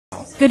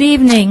Good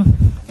evening.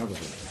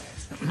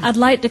 I'd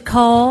like to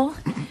call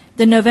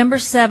the November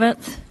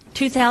 7th,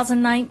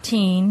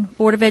 2019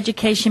 Board of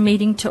Education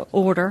meeting to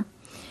order.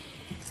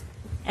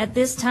 At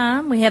this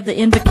time, we have the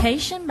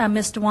invocation by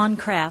Mr. Juan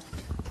Kraft.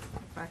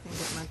 If I can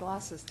get my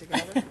glasses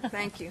together.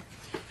 Thank you.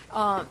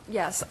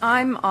 Yes,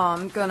 I'm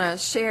going to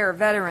share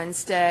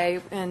Veterans Day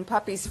and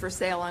Puppies for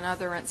Sale and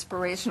other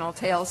inspirational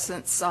tales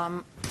since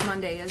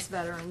Monday is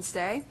Veterans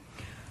Day.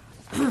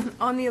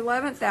 On the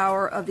 11th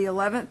hour of the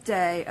 11th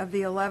day of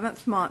the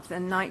 11th month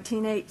in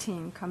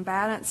 1918,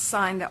 combatants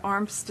signed the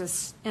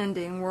armistice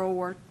ending World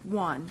War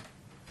I.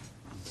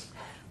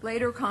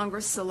 Later,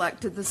 Congress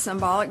selected the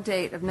symbolic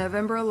date of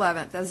November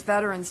 11th as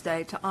Veterans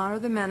Day to honor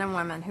the men and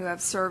women who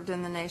have served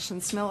in the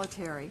nation's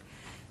military.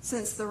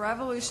 Since the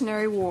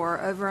Revolutionary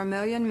War, over 1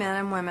 million men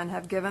and women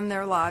have given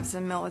their lives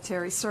in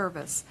military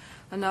service.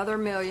 Another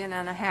 1.5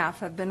 million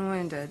have been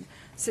wounded.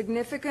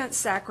 Significant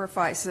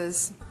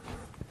sacrifices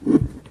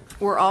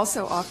were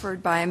also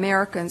offered by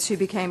Americans who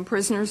became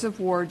prisoners of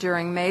war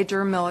during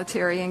major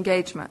military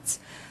engagements.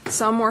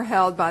 Some were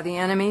held by the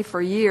enemy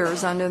for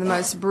years under the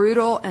most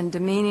brutal and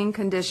demeaning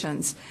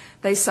conditions.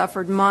 They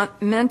suffered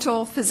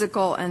mental,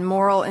 physical, and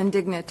moral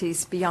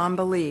indignities beyond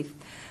belief.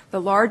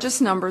 The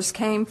largest numbers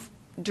came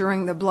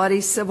during the bloody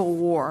Civil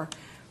War,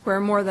 where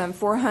more than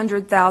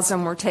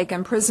 400,000 were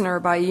taken prisoner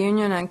by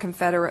Union and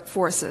Confederate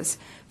forces.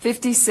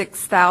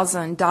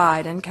 56,000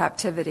 died in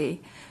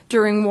captivity.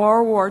 During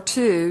World War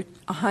II,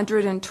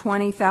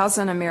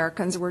 120,000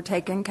 Americans were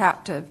taken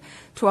captive.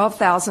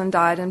 12,000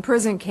 died in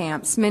prison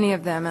camps, many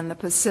of them in the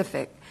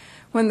Pacific.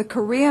 While the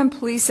Korean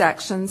police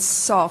action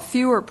saw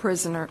fewer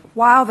prisoners,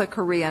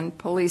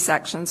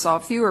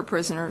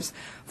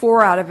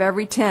 4 out of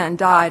every 10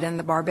 died in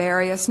the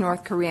barbarous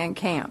North Korean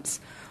camps.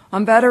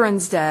 On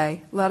Veterans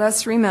Day, let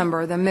us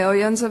remember the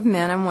millions of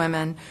men and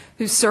women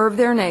who served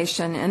their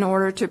nation in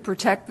order to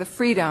protect the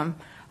freedom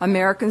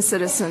American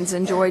citizens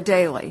enjoy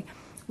daily.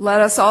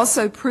 Let us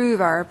also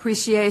prove our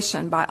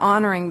appreciation by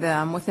honoring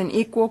them with an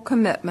equal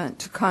commitment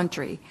to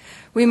country.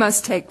 We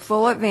must take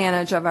full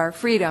advantage of our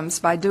freedoms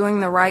by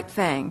doing the right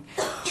thing.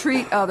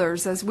 Treat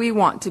others as we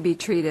want to be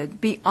treated.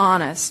 Be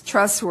honest,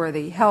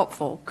 trustworthy,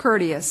 helpful,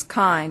 courteous,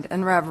 kind,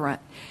 and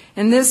reverent.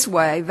 In this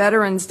way,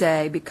 Veterans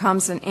Day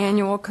becomes an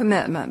annual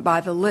commitment by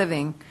the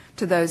living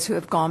to those who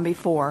have gone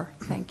before.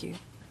 Thank you.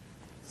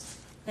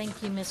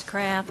 Thank you, Ms.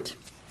 Kraft.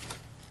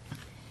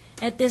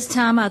 At this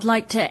time, I'd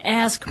like to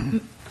ask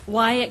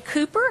Wyatt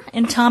Cooper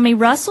and Tommy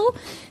Russell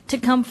to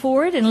come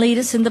forward and lead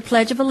us in the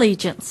Pledge of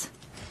Allegiance.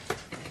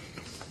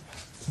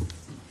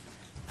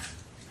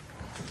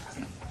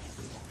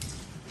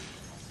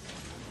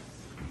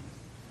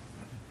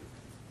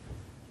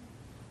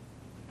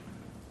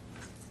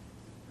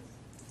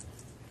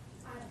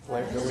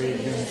 Pledge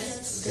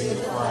allegiance to the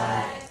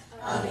flag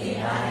of the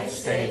United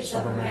States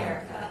of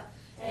America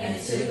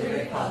and to the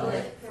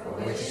republic for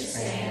which it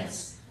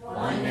stands,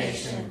 one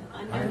nation,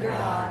 under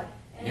God,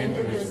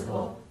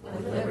 indivisible,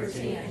 with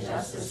liberty and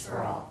justice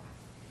for all.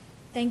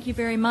 Thank you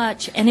very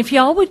much. And if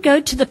y'all would go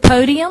to the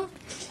podium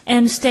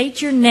and state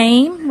your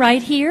name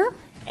right here,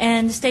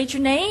 and state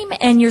your name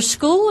and your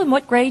school and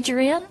what grade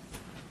you're in.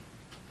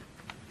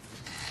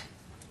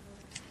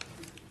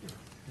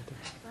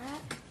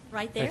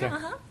 Right there,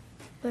 uh-huh.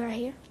 Right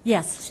here?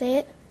 Yes. Say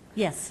it?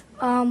 Yes.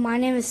 My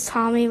name is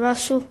Tommy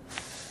Russell.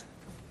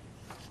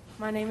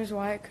 My name is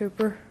Wyatt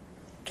Cooper.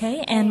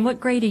 Okay, and what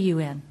grade are you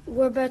in?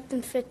 We're both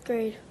in 5th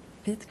grade.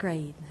 5th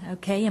grade.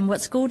 Okay, and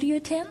what school do you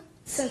attend?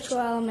 Central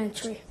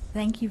Elementary.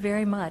 Thank you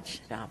very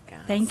much. Good job, guys.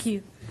 Thank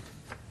you.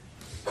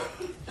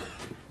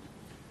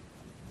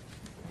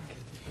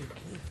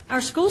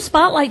 Our school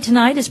spotlight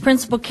tonight is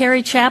Principal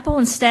Carrie Chappell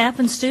and staff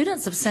and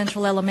students of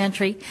Central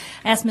Elementary.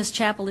 Ask Ms.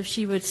 Chappell if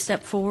she would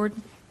step forward.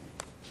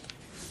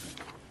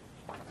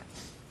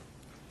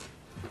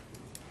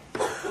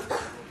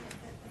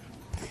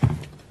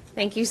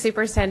 Thank you,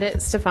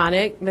 Superintendent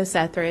Stefanik, Ms.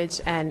 Etheridge,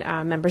 and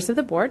members of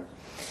the board.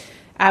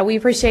 We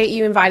appreciate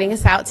you inviting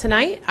us out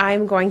tonight.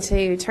 I'm going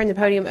to turn the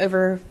podium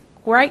over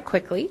right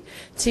quickly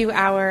to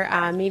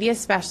our media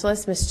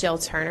specialist, Ms. Jill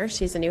Turner.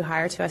 She's a new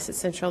hire to us at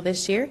Central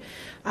this year.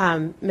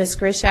 Ms.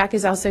 Grishak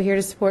is also here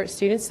to support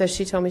students, so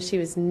she told me she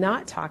was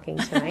not talking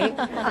tonight.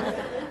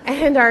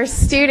 And our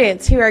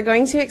students who are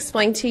going to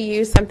explain to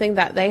you something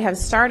that they have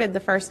started the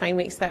first 9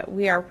 weeks that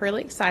we are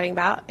really excited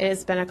about. It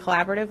has been a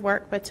collaborative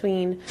work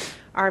between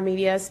our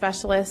media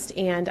specialist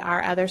and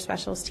our other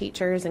specialist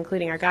teachers,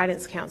 including our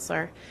guidance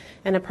counselor,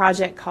 and a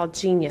project called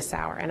Genius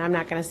Hour. And I'm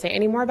not going to say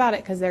any more about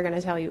it because they're going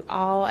to tell you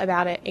all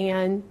about it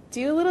and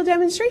do a little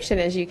demonstration,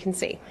 as you can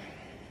see.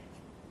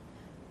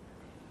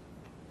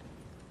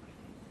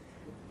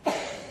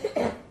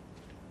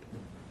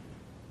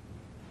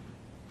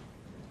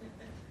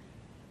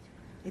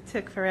 It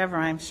took forever,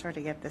 I'm sure, to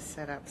get this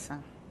set up, so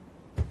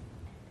here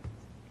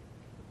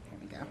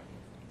we go.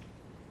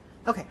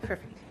 Okay,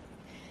 perfect.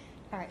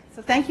 All right,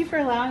 so thank you for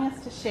allowing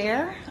us to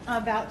share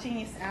about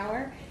Genius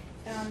Hour.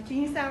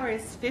 Genius Hour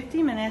is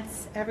 50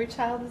 minutes. Every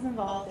child is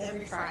involved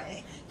every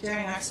Friday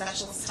during our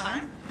specialist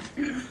time.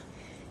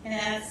 And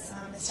as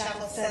Ms.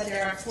 Chappell said,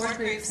 there are 4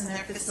 groups, and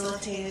they're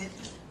facilitated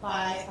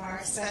by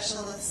our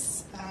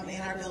specialists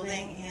in our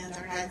building and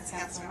our guidance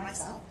counselor and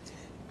myself.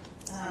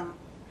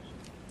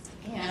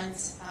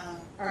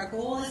 Our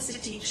goal is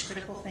to teach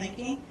critical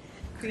thinking,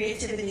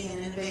 creativity, and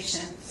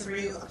innovation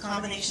through a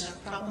combination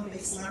of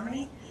problem-based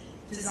learning,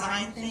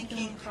 design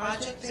thinking,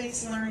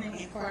 project-based learning,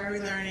 inquiry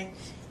learning,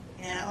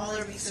 and all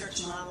the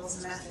research models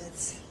and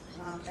methods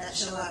that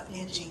show up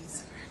in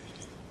Genius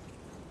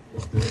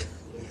Hour.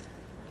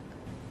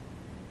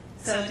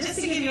 So just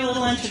to give you a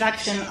little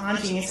introduction on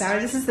Genius Hour,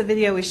 this is the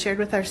video we shared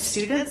with our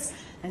students,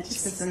 and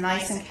just as a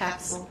nice and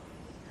capsule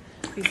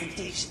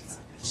presentation.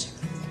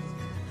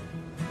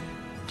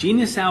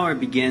 Genius Hour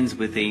begins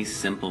with a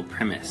simple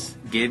premise.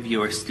 Give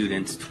your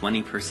students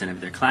 20%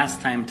 of their class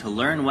time to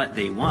learn what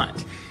they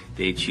want.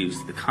 They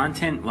choose the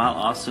content while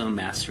also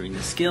mastering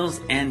the skills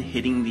and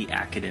hitting the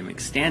academic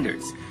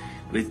standards.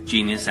 With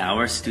Genius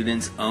Hour,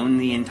 students own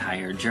the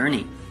entire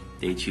journey.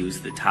 They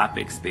choose the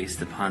topics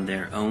based upon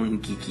their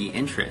own geeky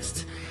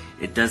interests.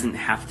 It doesn't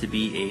have to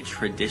be a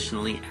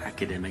traditionally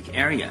academic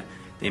area.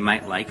 They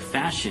might like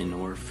fashion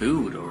or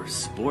food or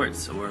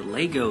sports or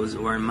Legos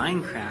or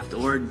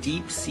Minecraft or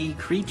deep sea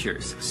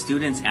creatures.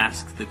 Students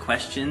ask the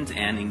questions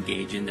and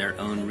engage in their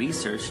own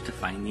research to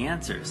find the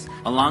answers.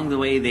 Along the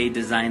way, they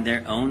design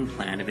their own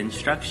plan of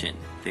instruction.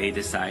 They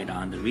decide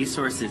on the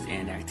resources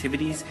and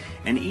activities,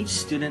 and each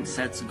student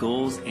sets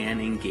goals and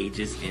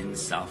engages in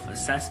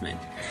self-assessment.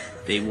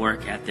 They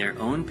work at their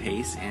own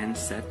pace and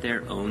set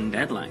their own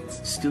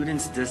deadlines.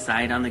 Students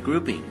decide on the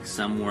grouping.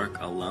 Some work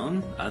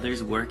alone,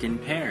 others work in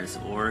pairs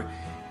or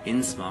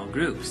in small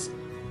groups.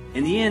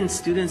 In the end,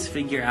 students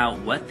figure out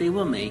what they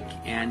will make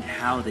and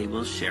how they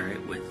will share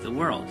it with the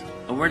world.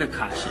 A word of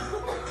caution,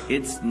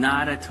 it's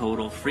not a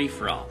total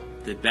free-for-all.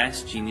 The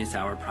best Genius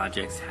Hour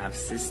projects have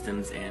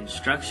systems and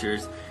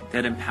structures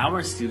that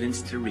empower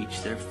students to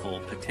reach their full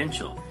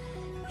potential.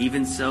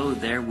 Even so,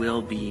 there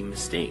will be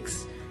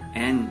mistakes,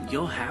 and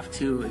you'll have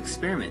to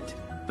experiment.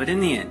 But in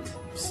the end,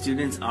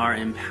 students are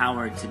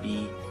empowered to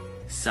be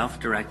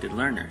self-directed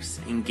learners,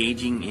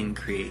 engaging in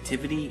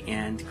creativity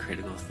and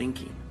critical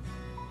thinking.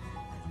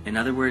 In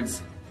other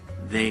words,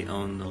 they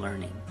own the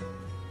learning.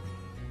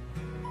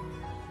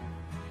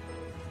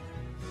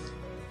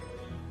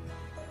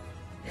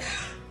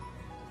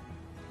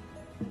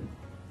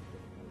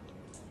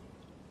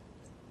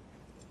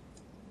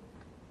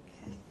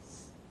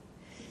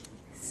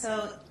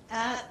 So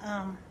at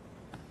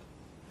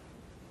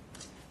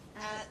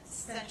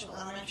Central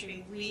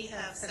Elementary, we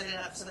have set it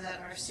up so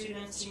that our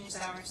students, Genius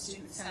Hour, is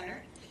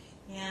student-centered,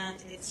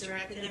 and it's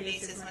directed and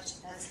based as much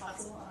as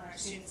possible on our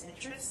students'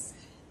 interests.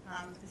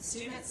 The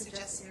students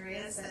suggest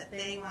areas that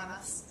they want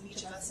us,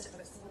 each of us, to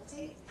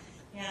facilitate,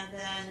 and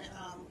then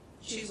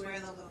choose where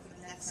they'll go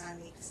for the next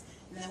 9 weeks.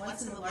 And then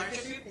once in the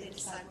larger group, they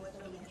decide what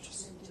they'll be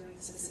interested in doing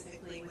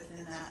specifically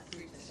within that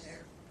group that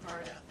they're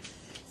part of.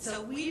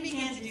 So we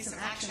began to do some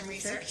action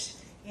research,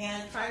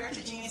 and prior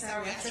to Genius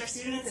Hour, we asked our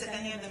students if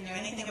any of them knew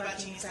anything about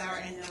Genius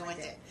Hour, and no one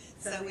did.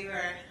 So we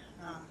were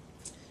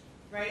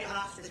right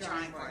off the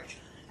drawing board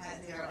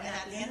at 0. And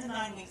at the end of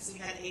 9 weeks, we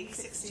had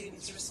 86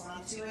 students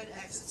respond to an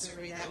exit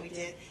survey that we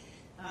did,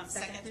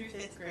 2nd through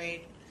 5th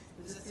grade.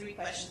 It was a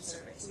 3-question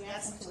survey. So we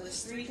asked them to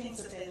list 3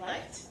 things that they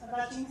liked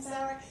about Genius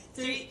Hour,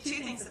 2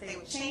 things that they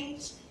would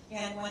change,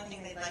 and 1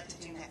 thing they'd like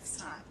to do next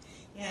time.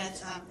 And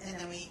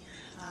then we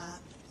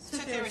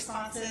took their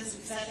responses,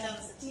 we sat down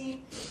as a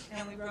team,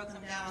 and we broke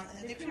them down,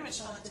 and they pretty much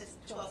fell into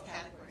 12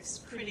 categories,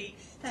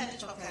 10 to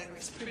 12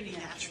 categories, pretty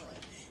naturally.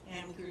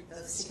 And we grouped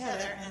those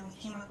together, and we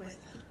came up with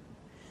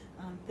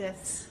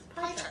this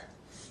pie chart.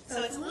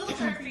 So it's a little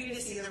hard for you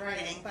to see the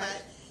writing,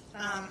 but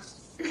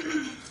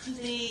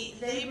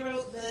they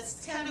wrote the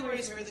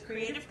categories were the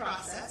creative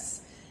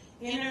process,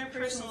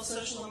 interpersonal,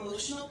 social,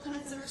 emotional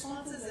kinds of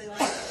responses. They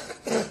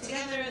liked being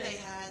together,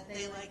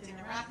 they liked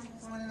interacting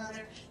with one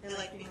another, they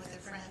liked being with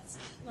their friends.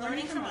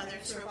 Learning from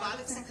others,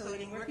 robotics and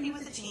coding, working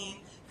with a team,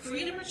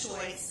 freedom of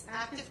choice,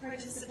 active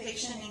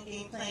participation in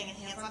game playing and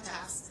hands-on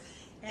tasks.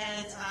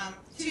 And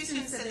 2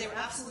 students said they were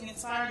absolutely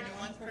inspired, and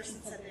 1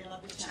 person said they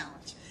loved the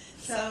challenge.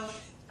 So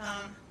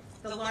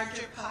the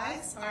larger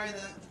pies are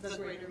the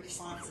greater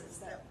responses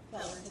that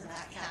fell into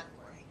that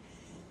category.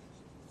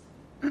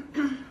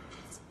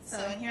 So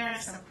here are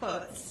some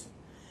quotes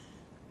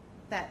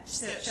that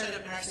showed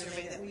up in our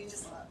survey that we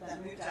just loved,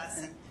 that moved us,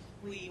 and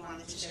we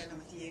wanted to share them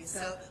with you.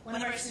 So one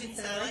of our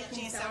students said, I like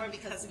Genius Hour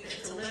because we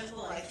get to live the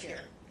life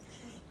here.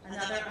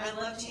 Another, I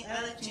like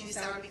Genius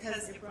Hour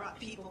because it brought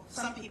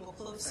some people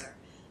closer.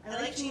 I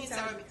like Genius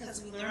Hour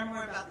because we learn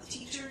more about the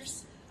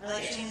teachers. I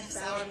like Genius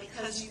Hour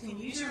because you can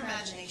use your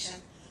imagination.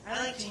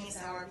 I like Genius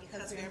Hour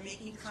because we are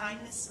making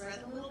kindness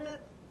spread a little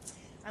bit.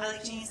 I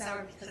like Genius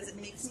Hour because it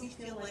makes me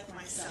feel like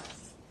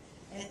myself.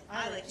 And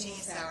I like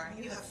Genius Hour.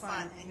 You have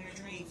fun, and your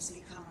dreams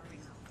become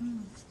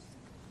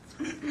a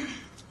reality.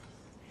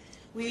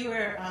 We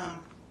were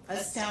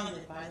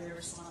astounded by their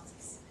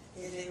responses.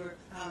 They were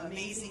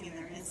amazing, and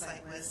their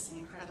insight was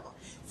incredible.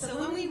 So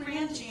when we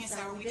ran Genius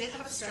Hour, we did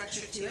have a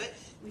structure to it.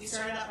 We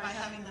started out by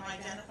having them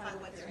identify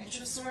what their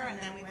interests were, and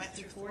then we went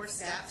through 4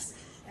 steps.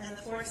 And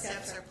the 4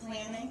 steps are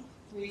planning,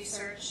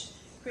 research,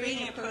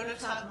 creating a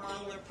prototype,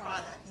 model, or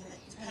product, and it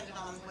depended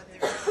on what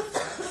their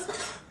interests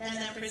were. And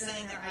then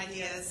presenting their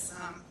ideas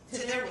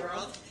to their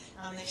world.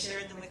 They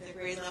shared them with their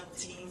grade level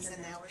teams,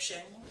 and now we're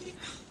sharing them with you.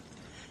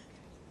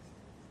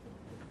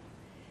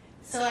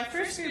 So our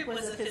first group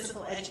was a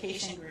physical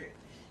education group,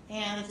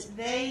 and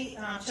they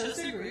chose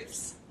their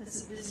groups.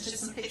 This is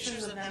just some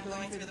pictures of them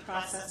going through the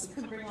process. We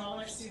couldn't bring all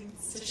our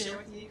students to share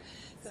with you,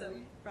 so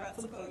we brought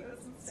some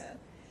photos instead.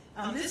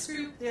 This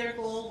group, their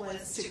goal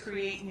was to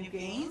create new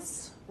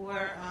games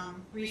or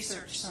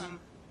research some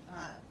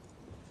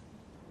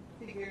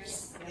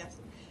figures.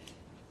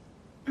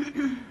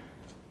 Yeah.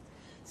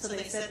 So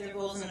they set their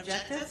goals and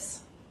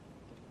objectives,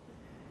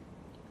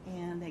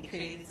 and they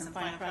created some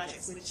final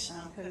projects, which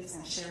Cody's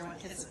going to share one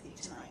of his with you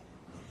tonight.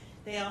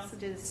 They also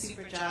did a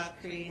super job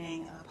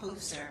creating a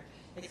poster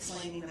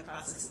explaining the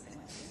process that they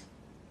went through.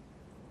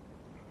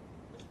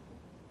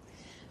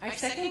 Our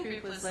second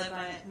group was led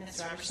by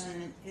Ms. Robertson,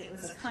 and it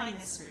was a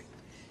kindness group.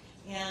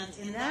 And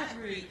in that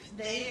group,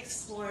 they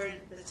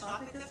explored the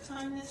topic of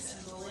kindness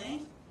and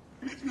bullying.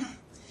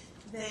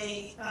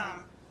 They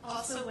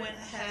also went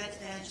ahead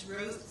and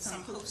wrote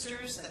some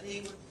posters that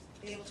they would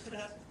be able to put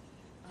up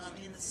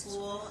in the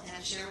school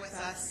and share with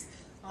us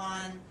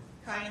on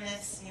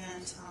kindness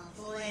and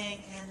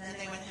bullying, and then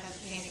they went ahead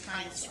and painted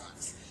kindness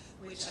rocks,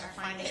 which are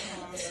finding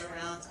homes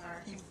around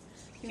our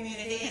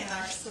community and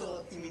our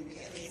school community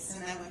at least.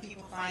 And then when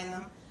people find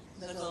them,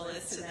 the goal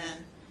is to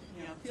then,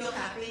 feel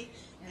happy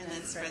and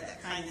then spread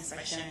that kindness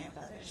by sharing it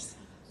with others.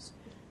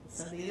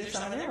 So these are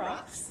some of their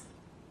rocks.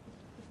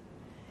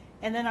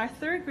 And then our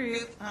third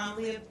group,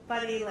 Leah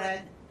Buddy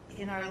led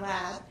in our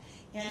lab,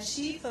 and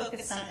she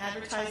focused on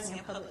advertising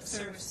and public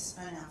service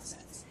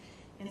announcements.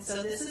 And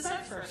so this is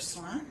our first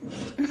one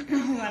we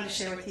wanted to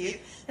share with you.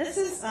 This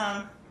is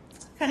kind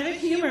of a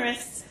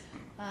humorous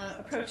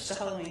approach to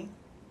Halloween.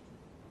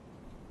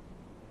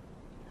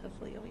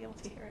 Hopefully you'll be able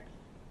to hear it.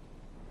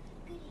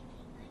 Good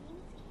evening, my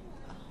name is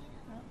Kaylani,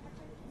 and our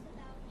project is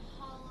about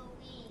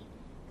Halloween.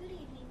 Good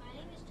evening, my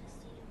name is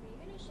Justine, and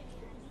we're going to show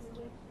you how to be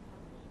scared for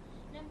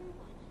Halloween. Number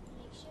 1,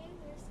 make sure you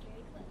wear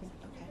scary clothes.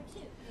 Okay. Number 2,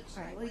 make All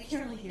sure right, well, you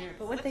can't really hear it,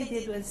 but what they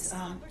did was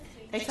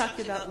they talked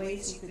about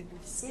ways you could be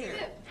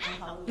scared on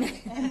Halloween,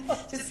 and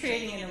just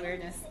creating an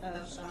awareness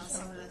of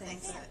some of the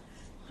things that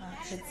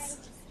kids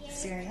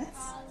experience.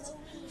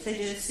 So they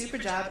did a super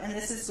job, and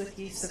this is with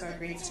use of our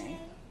green screen.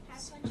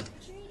 have fun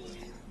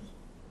trick-or-treating.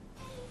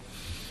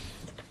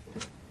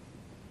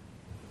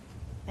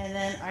 And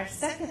then our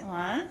second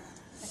one, I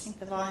think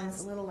the volume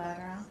is a little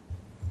louder on.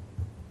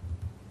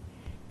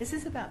 This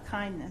is about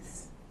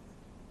kindness.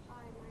 Hi,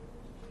 my name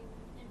is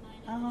Dreamer, and my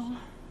name Oh,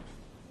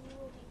 is You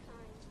will be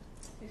kind.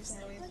 there's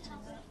no way People to tell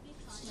tell us to be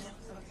kind.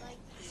 Yeah, okay. Like,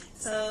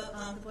 So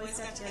the boys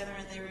got together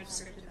and they were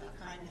scripted about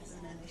kindness,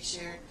 and then they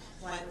shared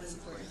why it was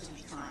important to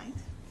be kind.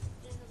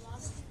 there's a lot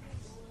of people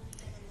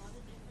bullying and a lot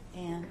of different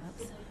And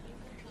so you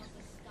can help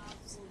us stop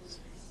bullying.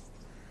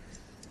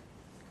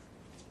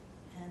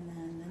 and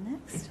then the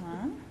next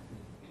one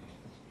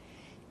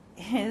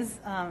is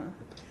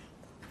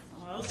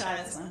we'll try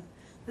this one.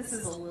 This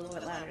is a little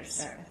bit louder to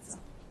start with. So.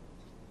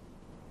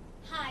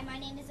 Hi, my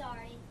name is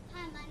Ari.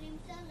 Hi, my name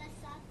is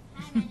Alyssa.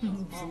 Hi, my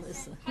name is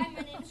Madison. Hi,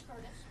 my name is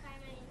Curtis. Hi,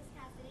 my name is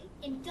Cassidy.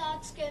 And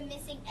dogs go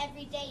missing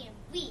every day, and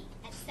we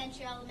at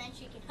Central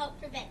Elementary can help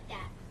prevent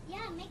that.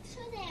 Yeah, make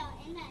sure they are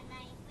in at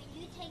night. When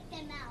you take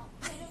them out,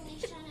 put a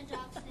leash on a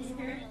dog so they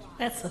won't get lost.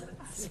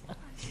 That's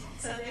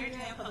So they're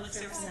doing a public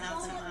service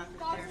announcement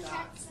on their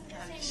dogs and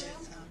how you should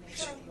make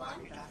sure you walk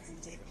your dogs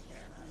and take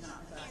care of them, not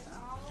without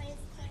them. Always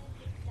play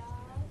with the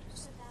dogs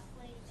so that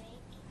way they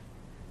can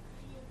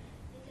feel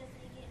because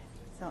they get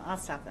So I'll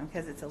stop them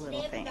because it's a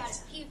little They've faint. got a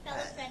few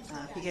fellow friends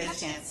with If you us. get a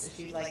chance, if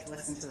you'd like to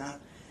listen to them,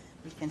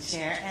 we can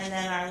share. And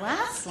then our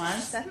last one,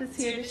 Seth is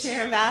here to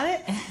share about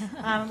it.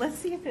 Let's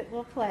see if it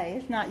will play.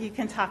 If not, you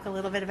can talk a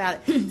little bit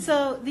about it.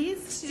 So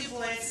these two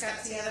boys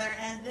got together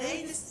and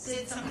they just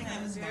did something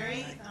that was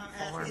very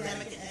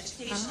academic and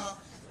educational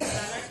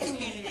about our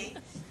community,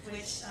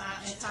 which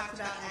and talked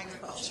about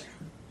agriculture.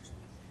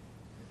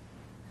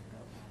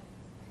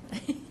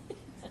 The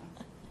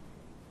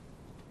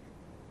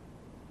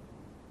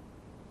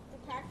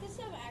practice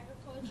of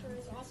agriculture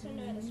is also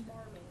known as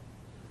farming.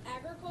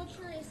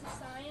 Agriculture is the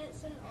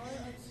science and art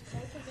of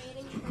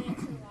cultivating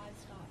plants and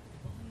livestock.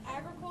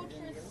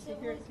 Agriculture is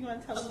You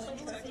want to tell them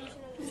what you're talking civilization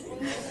of the soil,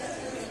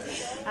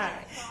 growing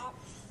Alright.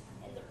 crops,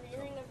 and the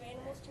rearing of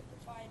animals to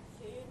provide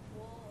food,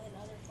 wool, and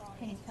other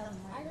Can you products. tell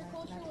them what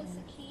Agriculture was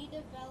the key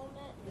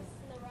development in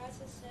the rise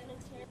of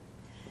sedentary.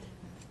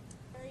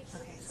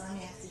 Okay, so let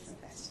me ask you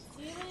some questions.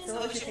 Humans So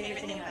what was your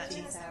favorite thing about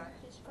Gene Sour?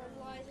 is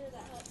fertilizer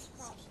that helps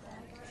crops grow.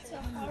 So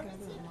how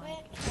does the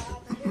plant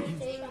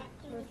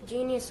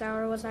Genius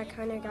Hour was I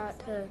kind of got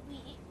to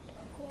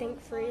think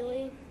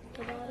freely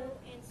about it.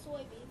 and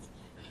soybeans?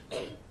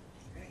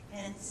 And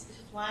And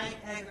why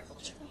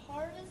agriculture? To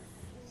harvest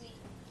wheat.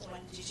 Why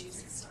did you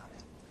choose this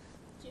topic?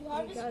 To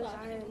harvest Because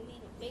cotton and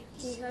wheat, big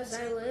Because I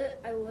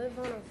live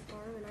on a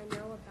farm and I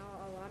know about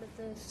a lot of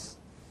this,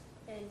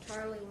 and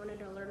Charlie wanted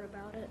to learn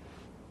about it.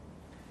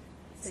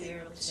 So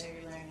you're able to share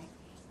your learning.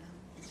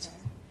 In turn.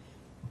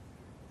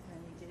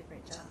 And you did a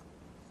great job.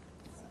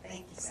 So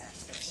thank you,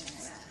 Seth, for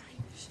sharing that.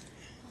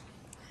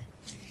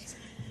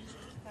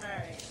 All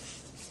right.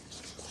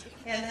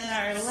 And then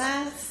our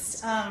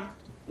last,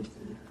 let's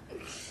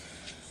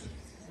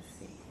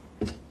see.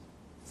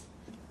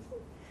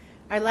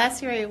 Our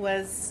last area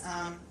was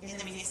in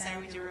the media center.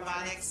 We do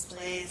robotics,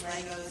 plays,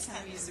 Legos,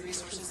 kind of use the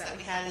resources that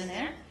we had in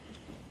there.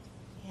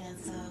 And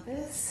so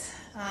this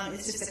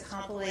is just a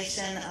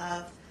compilation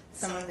of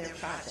some of their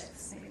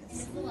projects. Maybe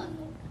this.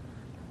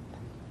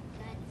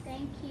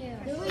 Thank you.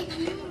 You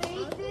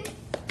made this?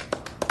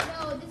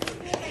 No, this is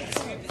what I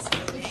said.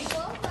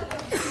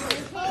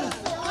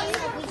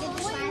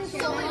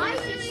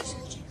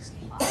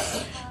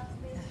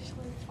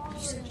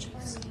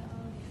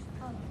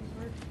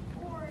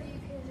 Or you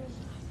could just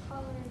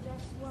color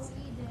just what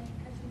we did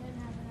because we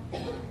didn't have enough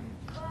time.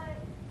 But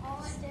all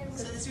I did was.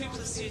 So this group of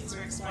students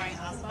were exploring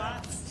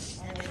Osbots,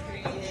 and they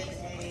created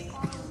a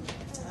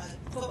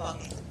football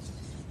game.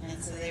 And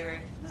so they were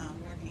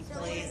working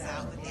plays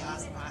out with the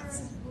Osbots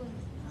and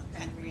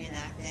kind of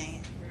reenacting.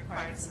 It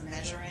required some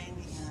measuring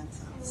and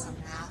some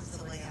math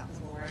to lay out the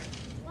board.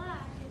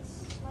 Black, it's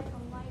like a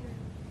lighter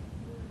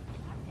blue.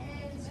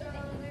 And so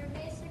they're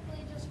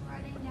basically just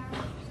writing down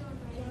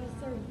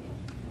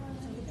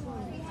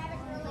what we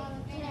haven't really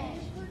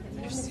finished. If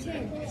they're super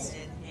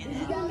interested in it,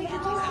 and you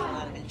have a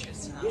lot of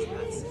interest in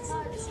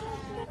Osbots.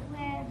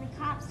 Where the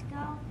cops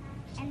go,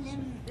 and then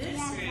we This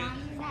have group,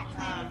 zombies that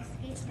try to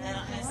escape the and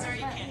I'm sorry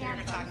you can't hear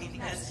her talking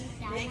because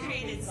they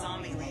created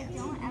Zombieland.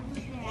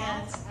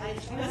 And I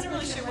wasn't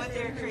really sure what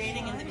they were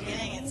creating in the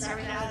beginning. It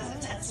started out as a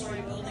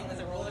 10-story building with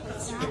a roller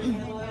coaster in the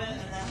middle of it,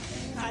 and then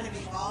kind of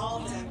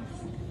evolved. And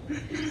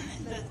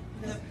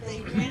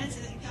they ran into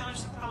encountered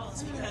some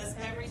problems because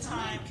every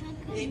time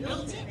they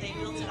built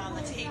it on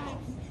the table,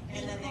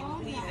 and then they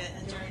would leave it,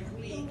 and during the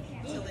week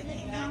until they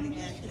came back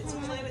again, kids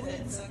would play with it,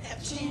 and so it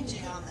kept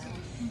changing on them.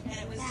 And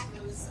it was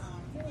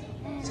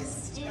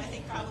just, I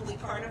think, probably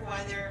part of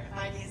why their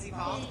ideas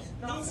evolved,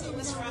 but also it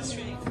was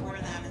frustrating for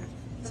them. And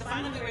so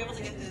finally we were able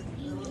to get the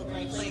little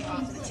plate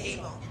off the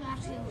table.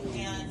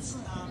 And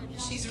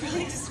she's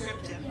really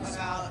descriptive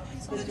about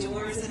the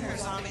doors in her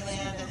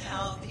Zombieland and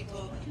how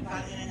people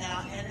got in and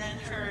out. And then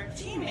her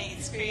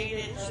teammates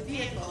created a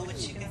vehicle,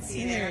 which you can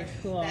see there,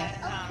 cool. that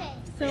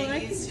So I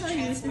can tell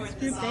you with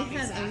this group, they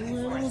had a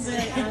little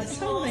bit of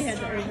trouble they had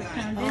to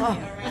overcome, didn't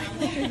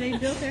they? Because they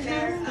built their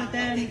house, but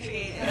then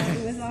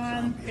it was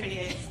on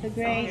the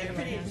great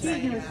heat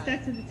and it was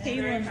stuck to the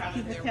table and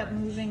people kept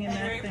moving and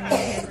messing and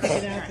they had to pick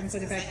it up and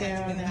put it back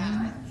down.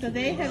 And so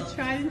they have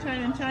tried and tried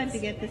and tried to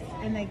get this,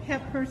 and they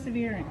kept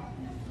persevering.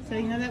 So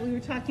you know that we were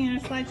talking in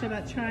our slideshow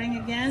about trying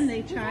again?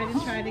 They tried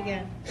and tried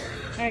again.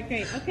 All right,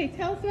 great. Okay,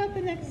 tell us about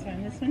the next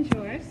one. This one's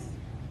yours.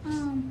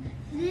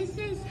 This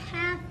is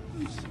half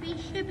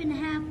spaceship and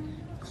half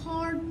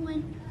card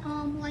when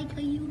like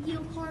a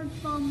Yu-Gi-Oh card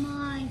from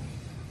my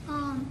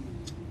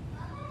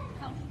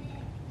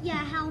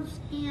house,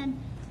 and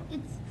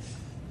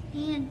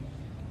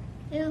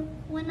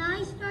when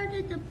I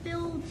started to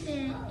build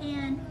it,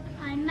 and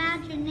my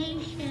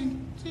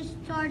imagination just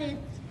started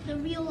to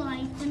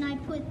realize when I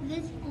put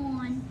this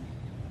on,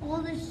 all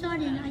of a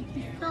sudden I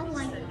just felt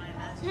like,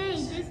 hey,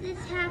 this is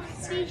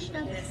half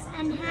spaceship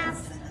and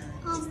half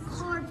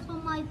cards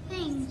on my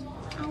things.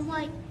 I'm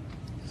like,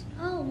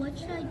 oh, what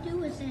should I do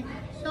with it?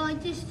 So I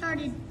just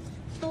started,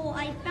 so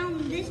I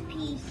found this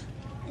piece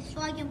so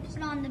I can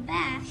put on the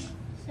back.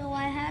 So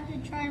I had to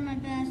try my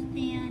best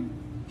and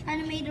try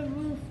to make a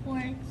roof for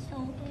it.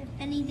 So if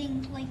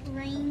anything like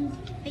rains,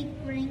 big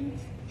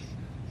rains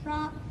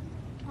drop,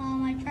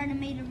 I try to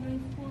make a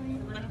roof for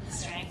it. One of the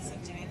strengths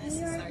of doing this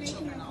is our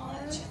children all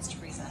have a chance to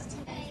present.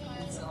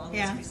 And so all these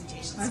Yeah.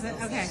 presentations. Was it?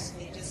 Okay.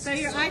 They just So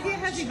your idea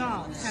has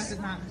evolved, has it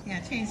not? Yeah,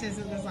 changed as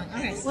it goes along.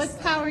 Okay, what's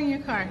powering your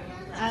car?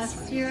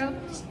 Steero?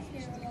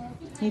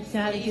 You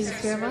know how to do the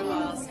steering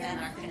wheel?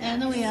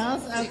 And the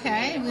wheels,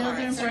 okay.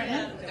 Wheels are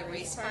important. the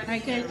race part. All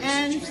right, good.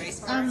 And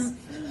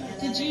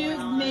did you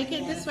make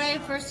it this way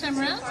first time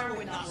around?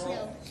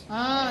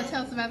 Oh,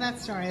 tell us about that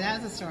story.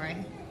 That was a story.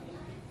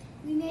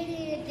 We made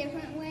it a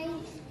different way,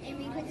 and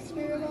we put the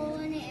spirit roll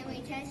in it, and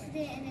we tested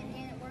it, and it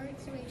didn't work,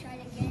 so we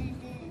tried again,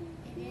 and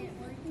it didn't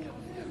work.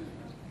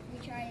 We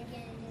tried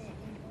again, and it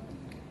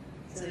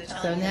didn't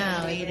work. So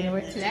now, are you going to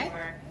work today?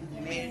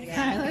 You made it again.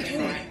 All right, let's it see.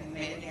 didn't work. You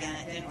made it again.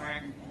 It didn't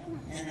work.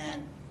 And then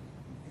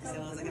I said,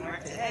 well, is it going to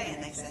work today?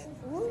 And they said,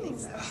 I think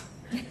so.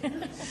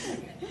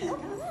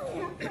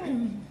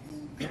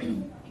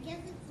 I guess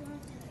it's not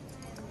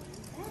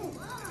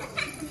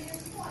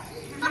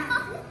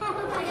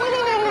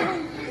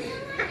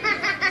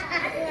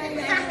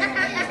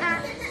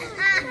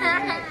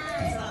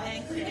So I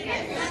included it,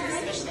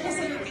 especially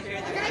so you could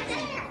hear that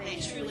they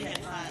truly had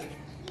fun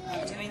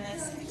doing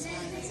this and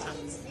exploring these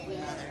topics with one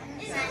another.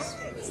 So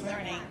it is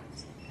learning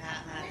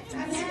at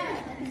manufacturing.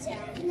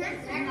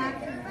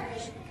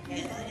 And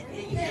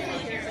you can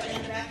really hear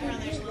in the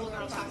background, there's a little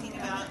girl talking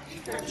about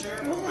her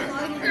gerbil.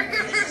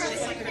 It's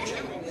just like her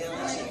gerbil wheel,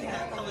 and she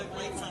had colored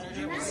lights on her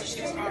gerbil, so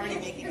she was already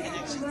making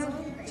connections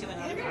to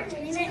another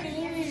project.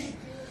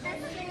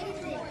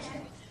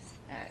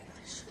 Alright.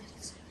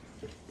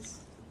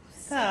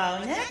 So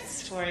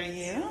next for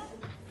you,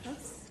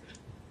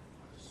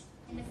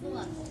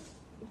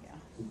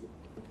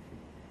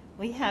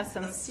 we have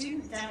some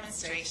student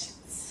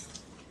demonstrations.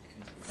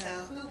 So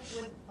who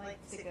would like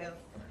to go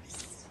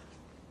first?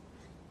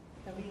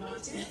 Nobody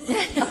wants to?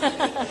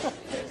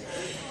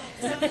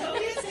 So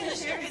Kobe's going to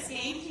share his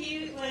game.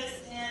 He was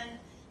in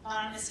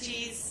Ms.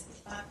 G's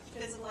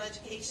physical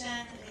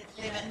education.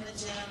 They met in the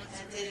gym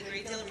and did a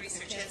great deal of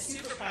research. He had a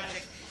super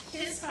project.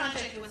 His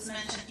project was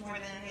mentioned more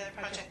than any other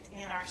project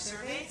in our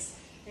surveys.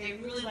 They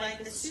really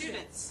liked the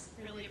students,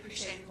 really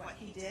appreciated what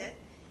he did,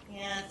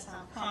 and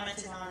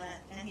commented on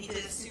it, and he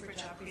did a super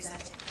job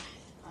presenting.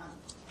 Are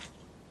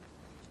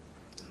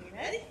you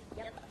ready?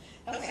 Yep.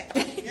 Okay,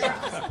 you're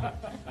awesome.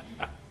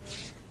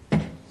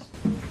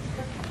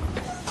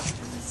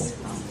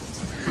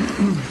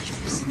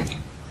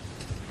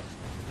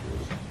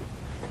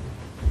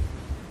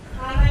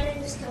 Hi, my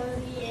name is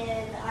Cody,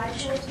 and I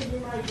chose to do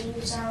my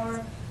genius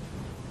hour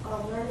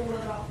learning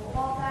about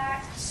football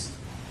facts.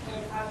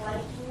 And I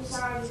like genius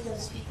hour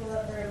because people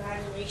let their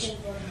imagination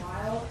run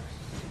wild.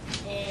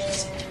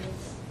 And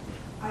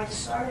I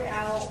started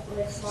out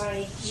with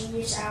my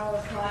genius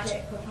hour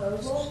project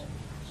proposal.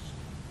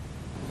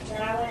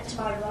 Then I went to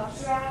my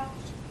rough draft,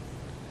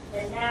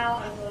 and now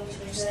I'm going to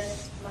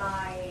present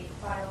my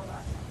final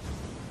project.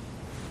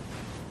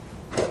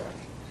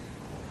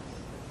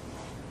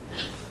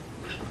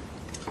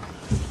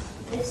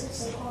 This is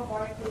Saquon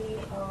Barkley.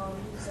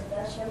 He's the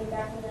best running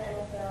back in the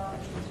NFL,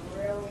 and he's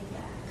really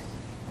fast.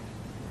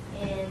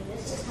 And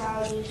this is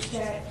how he's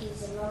checked. He's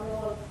the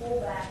 #1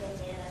 fullback in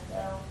the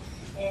NFL,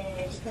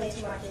 and he plays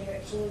for my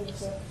favorite team, the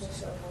San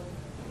Francisco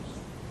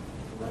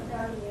 49ers. Look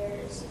down here,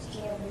 this is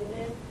Cam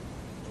Newton.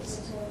 This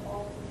is him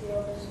off the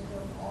field, this is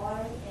him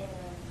on, and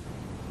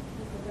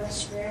he's the best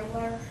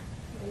scrambler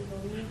in the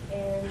league,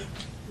 and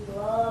he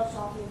loves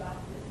talking about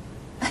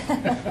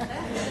food.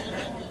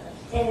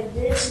 And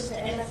this is the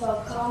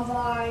NFL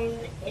Combine.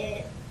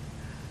 It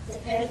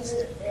depends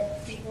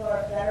if people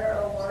are better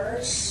or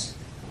worse,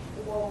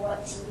 or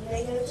what team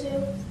they go to.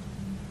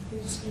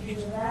 Who's speaking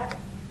to that?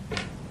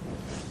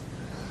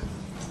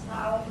 I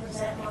will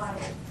present my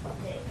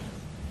update.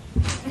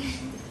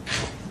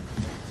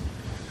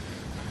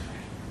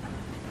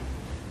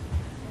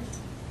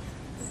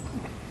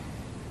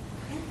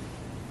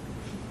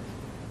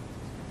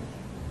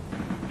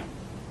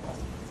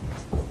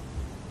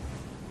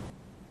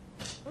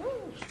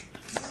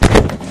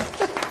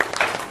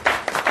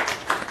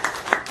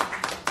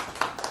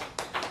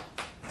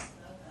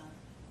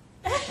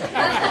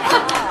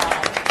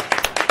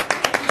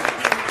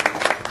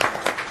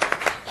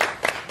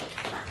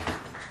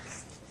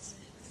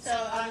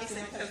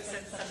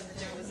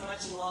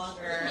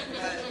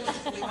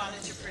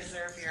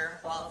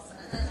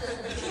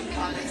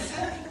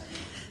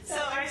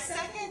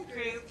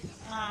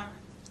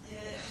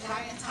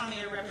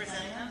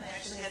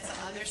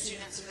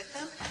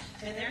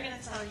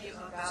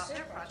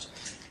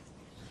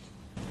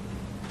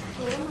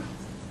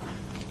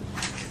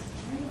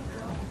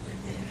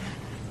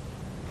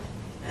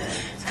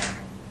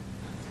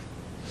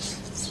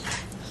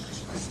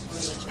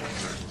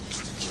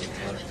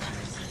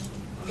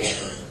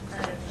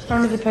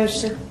 Under the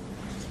poster.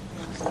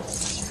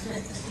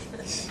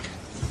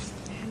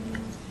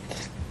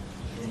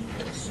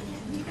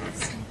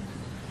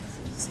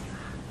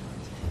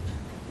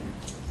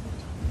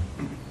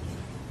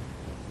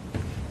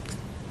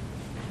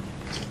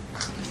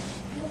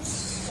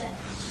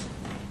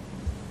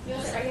 You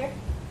want it right here?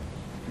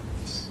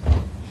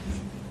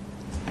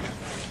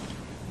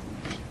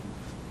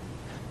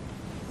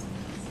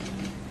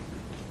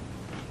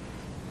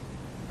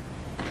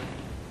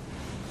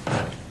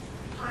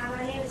 Hi,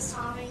 my name is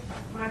Tommy.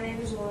 My name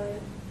is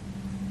Lloyd.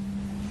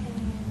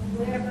 And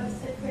we are both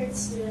fifth grade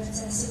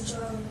students at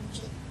Central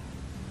Elementary.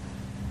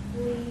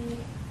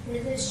 We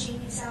did this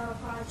Genius Hour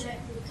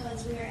project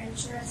because we are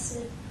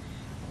interested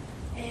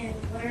in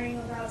learning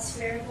about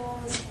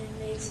spheruballs and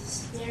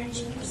mazes. During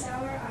Genius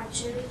Hour, I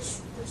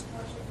chose this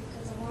project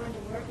because I wanted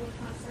to work with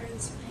my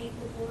friends, paint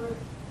the board,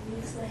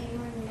 use the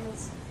hammer and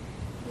nails,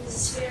 use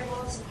the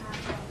spheruballs, and have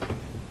fun.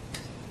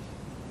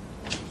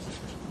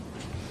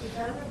 We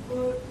got a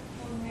book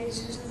on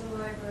mazes in the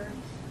library.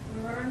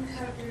 We learned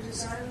how to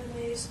design the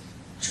maze,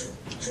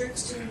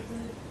 tricks to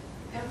include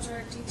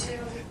abstract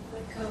detail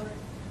with color.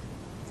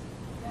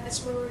 That's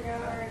where we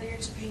got our idea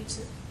to paint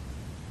it.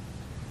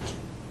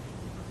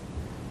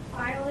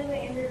 Finally, we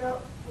ended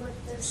up with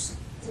this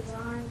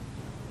design.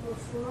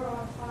 Before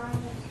our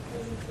final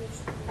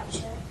presentation, we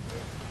checked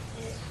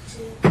it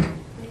to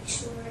make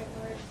sure it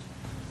worked.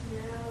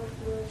 Now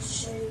we'll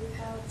show you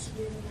how to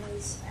do the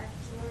maze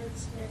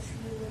afterwards if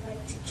you would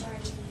like to try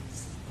the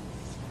maze.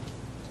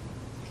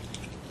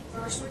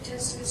 First we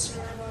tested the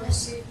servo to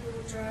see if it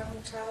would drive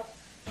on top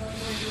of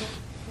the wheel.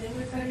 Then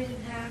we cut it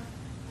in half.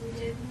 We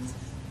didn't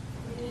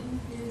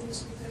do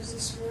this because the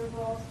screw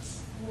ball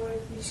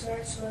would be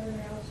scratched by the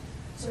nails.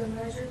 So we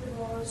measured the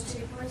balls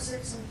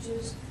 2.6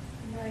 inches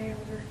in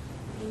diameter.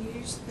 We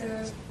used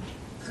the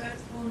cut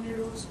hole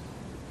needles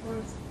for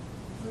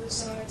the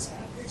sides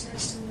after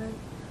testing them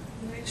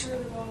to make sure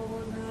the ball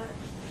would not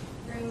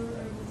go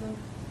over them.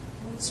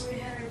 Once we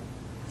had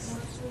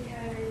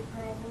a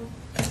problem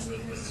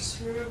because the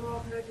screw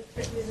ball had to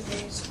fit through the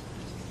base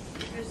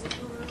because the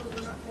wheels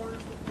were not far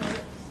enough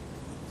apart.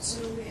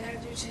 So we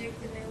had to take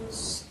the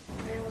nails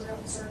out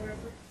and start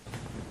over.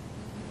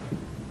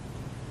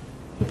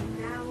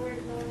 Now we're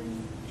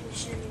going to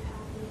show you how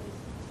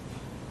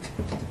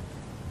to do it.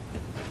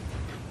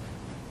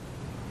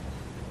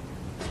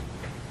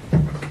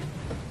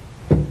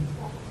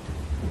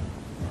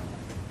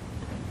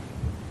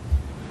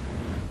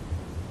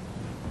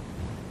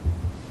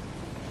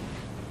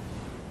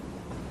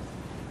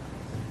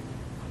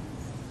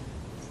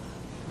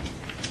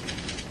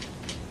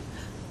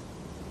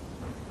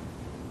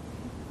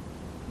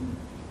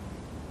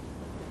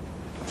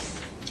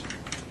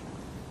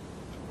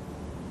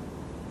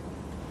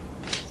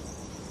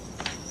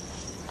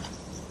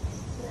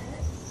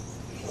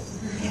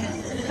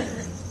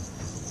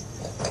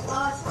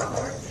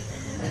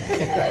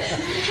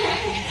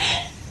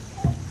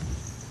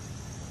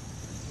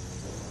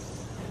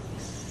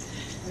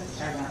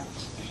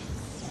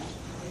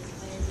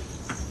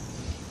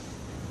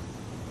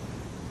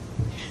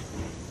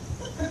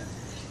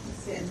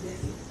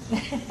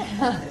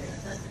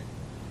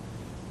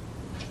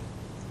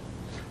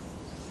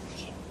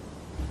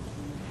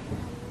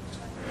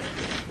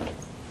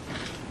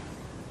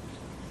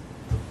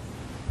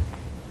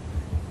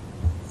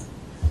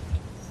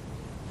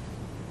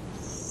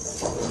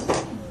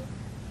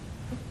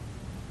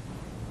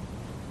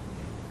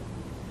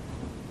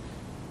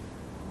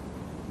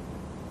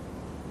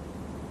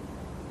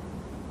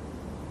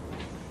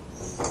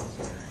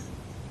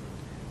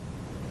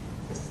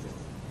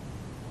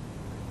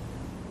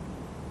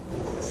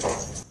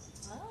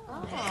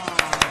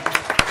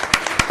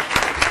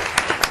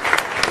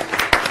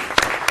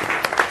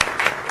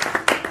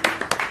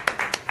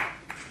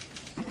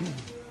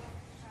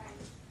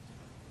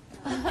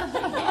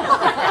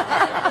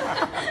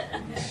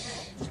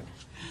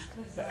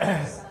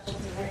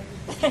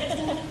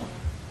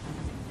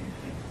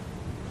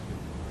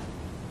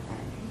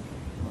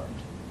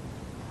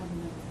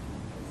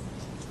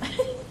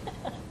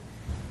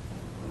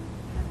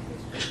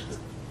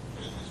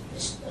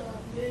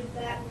 Move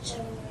back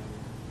whichever way.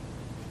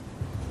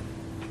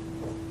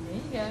 There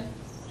you go.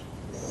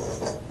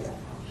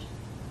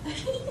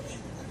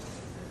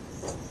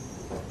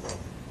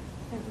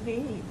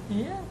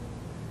 Yeah.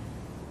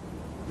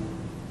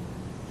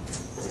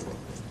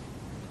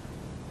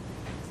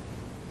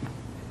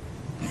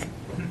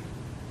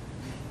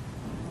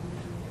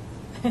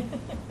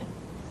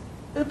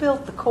 Who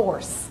built the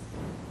course?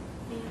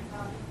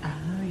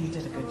 Oh, you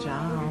did a good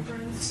job.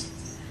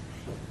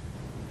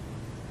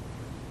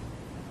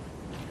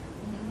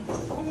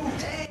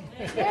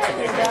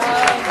 There you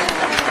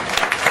go.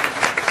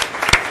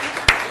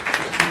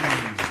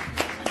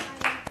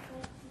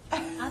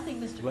 I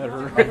think Mr. Let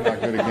her. Clark- I'm not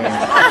good at games.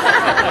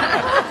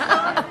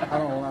 I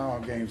don't allow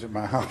games at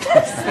my house.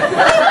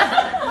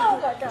 Oh,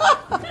 my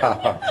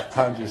God.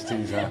 I'm just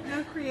teasing.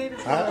 No creative.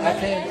 I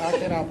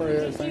can't operate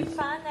Did you everything.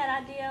 find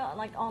that idea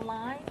like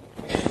online?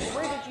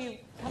 Where did you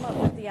come up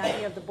with the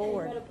idea of the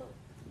board?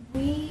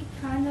 We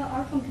kind of,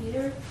 our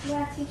computer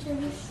lab teacher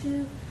used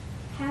to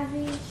have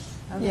these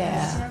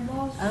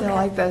symbols. They're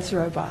like those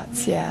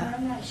robots, We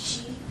learned that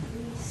she,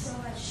 we saw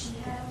that she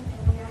had them,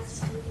 and we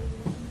asked her,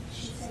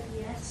 she said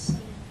yes, and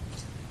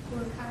we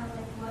were kind of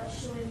like, what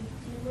should we do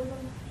with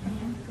them?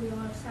 And we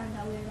all decided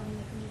that we were going to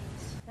make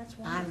these. That's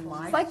I wonderful.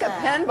 like It's like a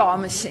that. pinball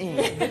machine.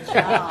 Good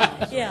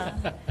job.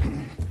 Yeah.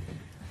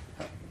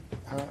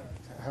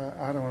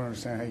 I don't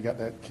understand how you got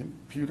that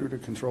computer to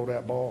control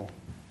that ball.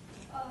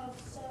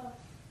 So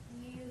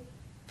you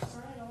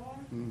turn it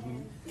on,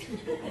 Mhm.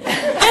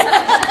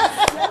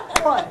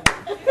 What?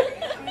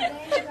 and then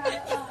you got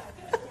to down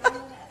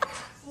that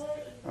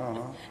foot.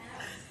 Uh-huh.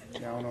 Yeah,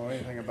 I don't know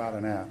anything about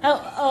an app.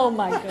 Oh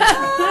my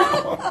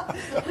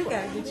goodness. We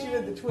gotta get you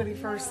in the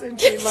 21st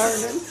century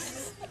learning.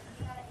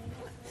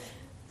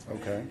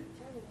 Okay.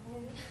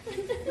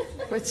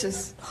 Which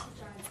is,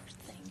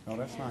 Oh,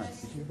 that's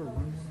nice. Did you ever run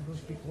one of those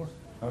before?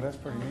 Oh, that's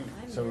pretty neat.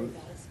 So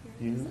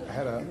you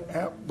had an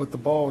app with the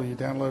ball you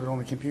downloaded on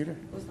the computer?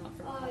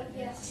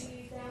 Yes,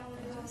 you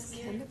download it on the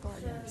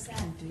kindergartners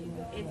can do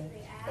it.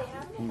 They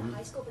have them in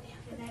high school, but they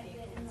have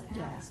it in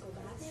the high school,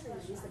 but I've never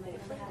used them.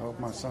 I hope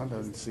my son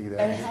doesn't see that.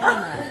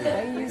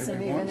 they use them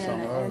Maybe even want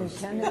some of in those.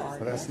 kindergarten.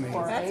 But that's neat.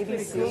 For Yes,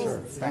 ABC. sir.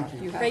 Thank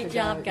you. Great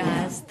job,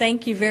 guys.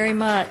 Thank you very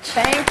much.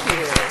 Thank you.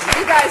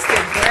 You guys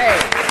did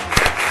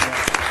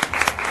great.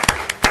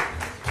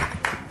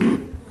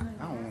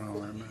 I don't want to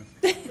learn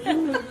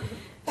that.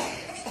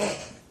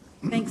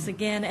 Thanks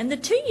again. And the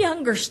two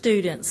younger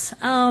students,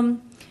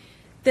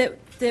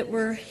 that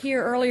were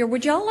here earlier,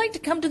 would y'all like to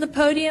come to the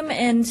podium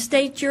and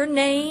state your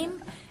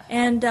name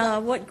and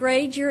what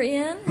grade you're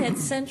in at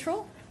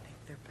Central?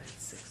 They're both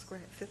sixth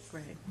grade, fifth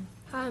grade.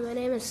 Hi, my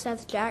name is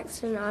Seth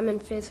Jackson. I'm in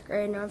 5th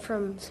grade and I'm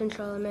from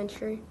Central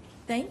Elementary.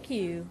 Thank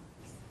you.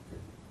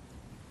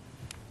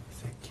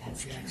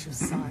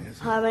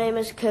 Hi, my name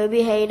is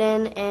Kobe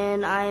Hayden,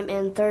 and I'm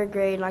in 3rd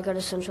grade, and I go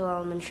to Central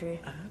Elementary.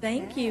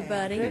 Thank you,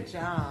 buddy. Good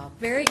job.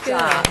 Very good.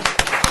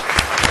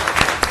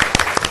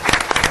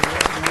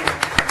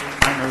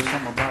 I know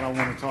something about I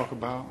want to talk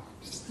about.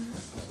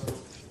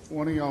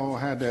 One of y'all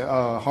had the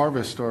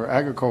harvest or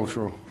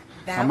agricultural.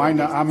 I might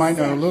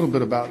know a little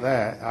bit about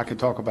that. I could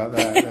talk about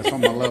that. That's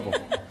on my level.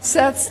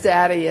 Seth's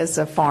daddy is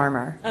a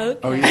farmer. Okay.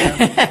 Oh,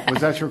 yeah?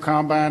 Was that your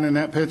combine in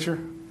that picture?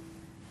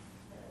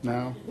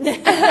 No?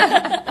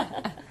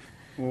 Well,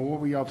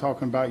 what were y'all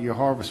talking about your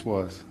harvest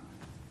was?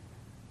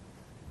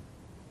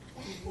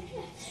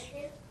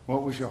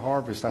 What was your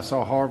harvest? I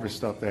saw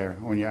harvest up there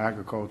on your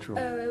agricultural.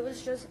 Oh, it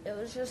was just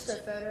a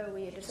photo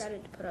we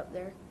decided to put up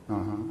there.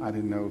 Uh-huh. I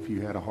didn't know if you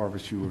had a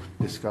harvest you were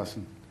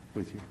discussing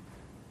with your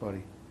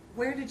buddy.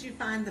 Where did you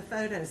find the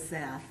photo,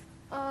 Seth?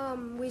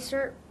 We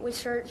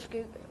searched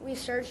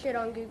it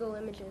on Google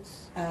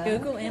Images.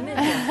 Google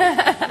Images.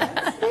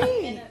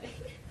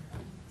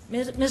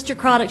 Mr.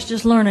 Croddock's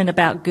just learning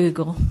about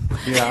Google.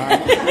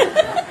 Yeah.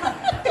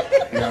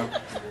 Yeah.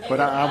 But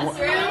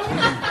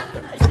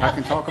I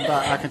can talk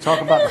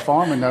about the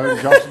farming though.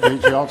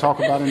 Did y'all talk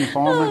about any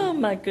farming? Oh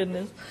my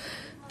goodness.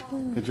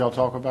 Did y'all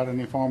talk about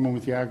any farming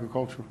with your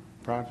agricultural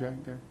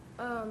project there?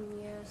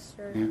 Yes,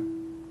 sir. Yeah.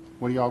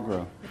 What do y'all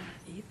grow?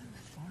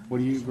 What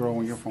do you grow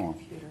on your farm?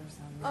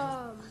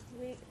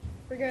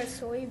 We grow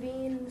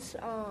soybeans,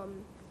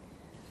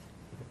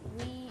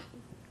 wheat,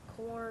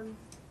 corn.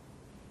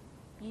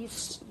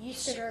 Used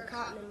to grow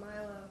cotton and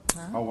milo.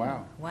 Oh,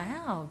 wow.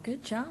 Wow,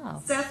 good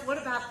job. Seth,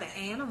 what about the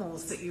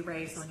animals that you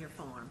raise on your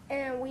farm?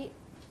 And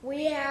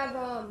we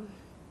have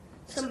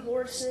some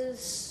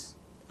horses,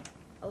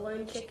 a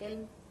lone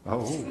chicken.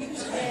 Oh.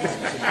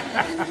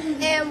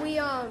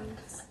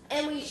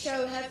 And we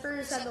show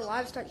heifers at the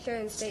livestock show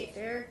and state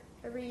fair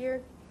every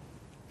year.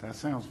 That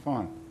sounds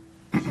fun.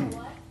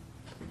 What?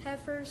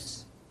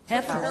 Heifers.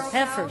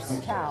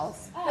 Heifers.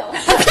 Cows.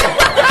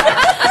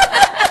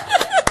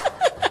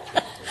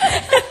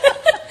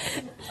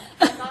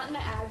 Not in the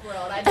ag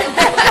world. I don't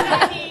know what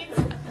that means.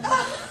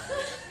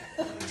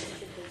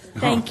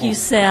 Thank you,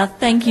 Seth.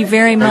 Thank you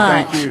very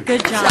much. Thank you.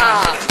 Good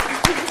job.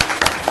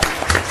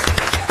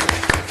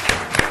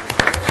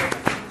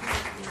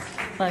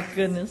 My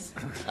goodness.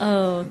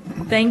 Oh,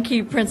 thank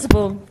you,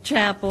 Principal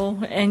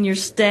Chappell, and your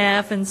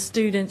staff and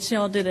students.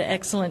 Y'all did an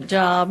excellent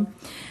job.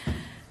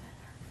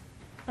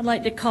 I'd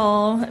like to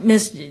call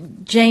Ms.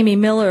 Jamie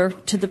Miller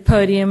to the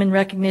podium in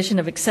recognition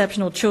of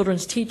Exceptional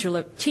Children's Teacher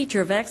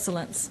of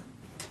Excellence.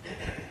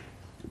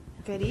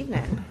 Good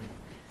evening.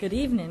 Good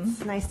evening.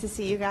 It's nice to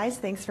see you guys.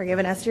 Thanks for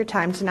giving us your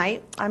time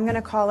tonight. I'm going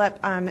to call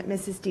up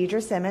Mrs.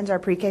 Deidre Simmons, our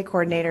pre-K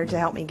coordinator, to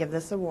help me give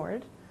this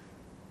award.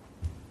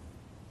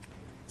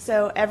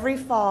 So every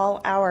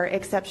fall, our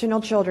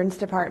Exceptional Children's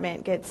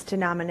Department gets to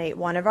nominate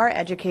one of our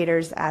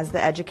educators as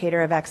the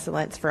Educator of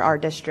Excellence for our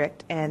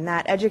district, and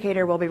that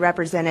educator will be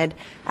represented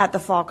at the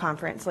fall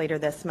conference later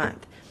this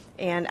month.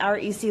 And our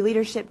EC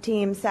leadership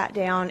team sat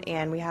down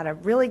and we had a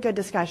really good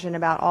discussion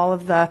about all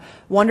of the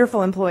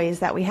wonderful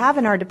employees that we have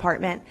in our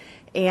department,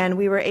 and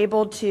we were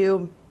able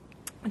to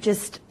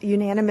just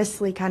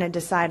unanimously kind of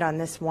decide on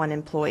this one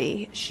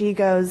employee. She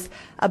goes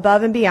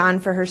above and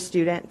beyond for her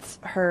students.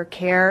 Her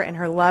care and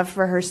her love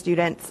for her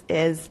students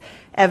is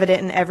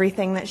evident in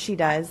everything that she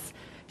does.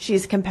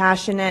 She's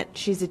compassionate.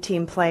 She's a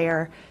team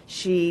player.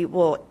 She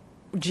will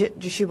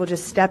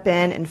just step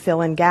in and fill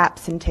in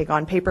gaps and take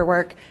on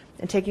paperwork.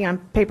 And taking on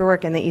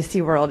paperwork in the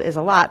EC world is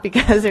a lot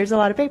because there's a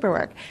lot of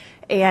paperwork.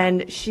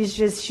 And she's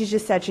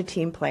just such a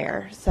team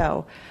player.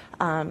 So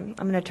I'm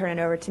going to turn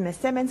it over to Ms.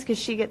 Simmons because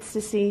she gets to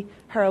see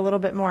her a little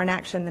bit more in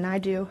action than I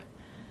do.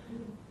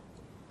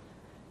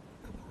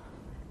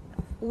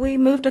 We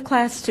moved a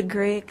class to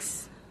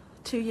Griggs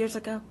 2 years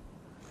ago.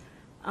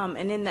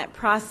 And in that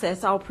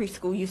process, all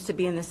preschool used to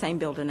be in the same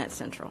building at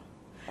Central.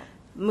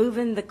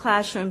 Moving the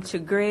classroom to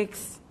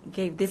Griggs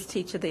gave this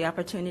teacher the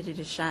opportunity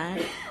to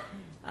shine.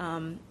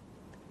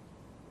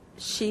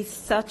 She's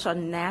such a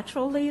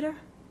natural leader,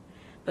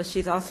 but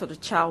she's also the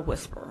child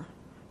whisperer.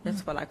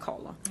 That's what I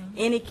call her.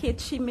 Any kid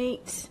she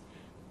meets,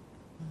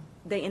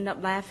 they end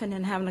up laughing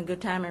and having a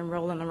good time and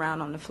rolling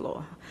around on the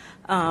floor.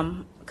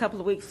 A couple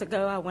of weeks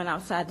ago, I went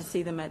outside to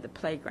see them at the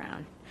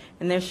playground,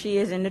 and there she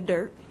is in the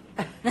dirt.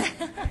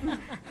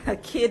 A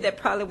kid that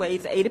probably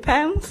weighs 80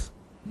 pounds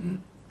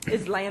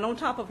is laying on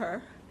top of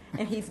her,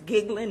 and he's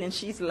giggling and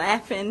she's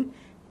laughing,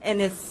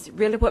 and it's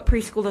really what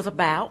preschool is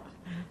about.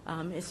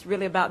 It's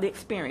really about the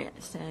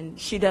experience, and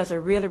she does a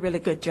really, really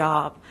good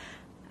job.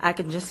 I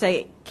can just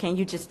say, can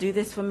you just do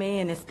this for me,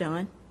 and it's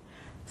done.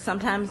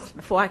 Sometimes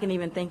before I can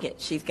even think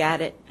it, she's got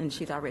it, and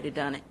she's already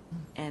done it.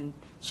 And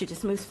she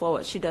just moves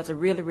forward. She does a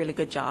really, really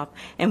good job,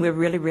 and we're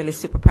really, really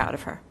super proud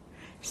of her.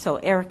 So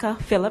Erica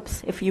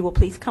Phillips, if you will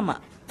please come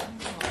up.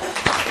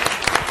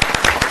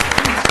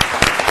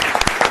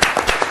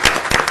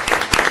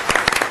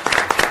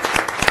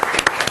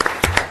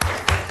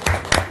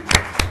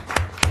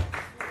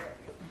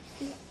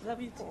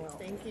 Love you too.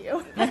 Thank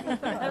you. That's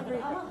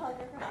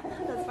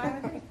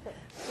fine with me.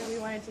 So we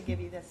wanted to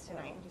give you this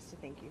tonight, just to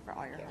thank you for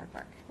all your hard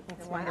work.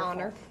 It's my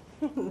honor.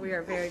 We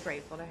are very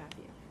grateful to have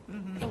you.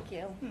 Thank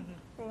you.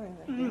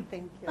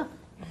 Thank you.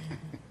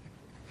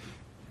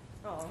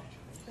 Oh.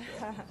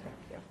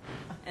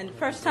 And the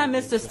first time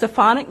Mr.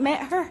 Stefanik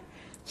met her,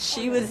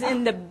 she was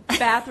in the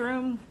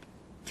bathroom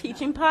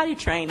teaching potty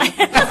training.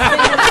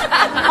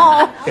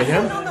 Oh. Okay.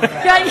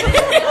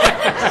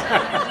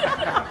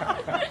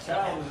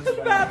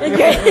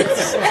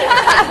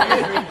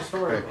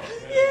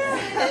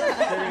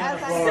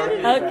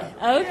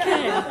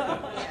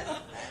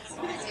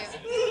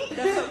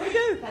 That's what we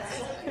do.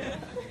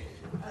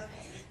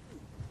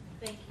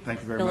 Thank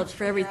you very Phillips, much.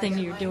 for everything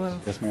you're doing.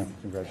 Yes, ma'am.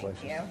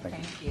 Congratulations.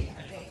 Thank you.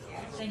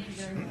 Thank you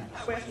very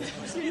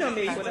much. You know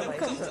me, whatever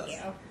comes up.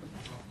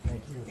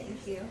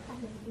 Thank you.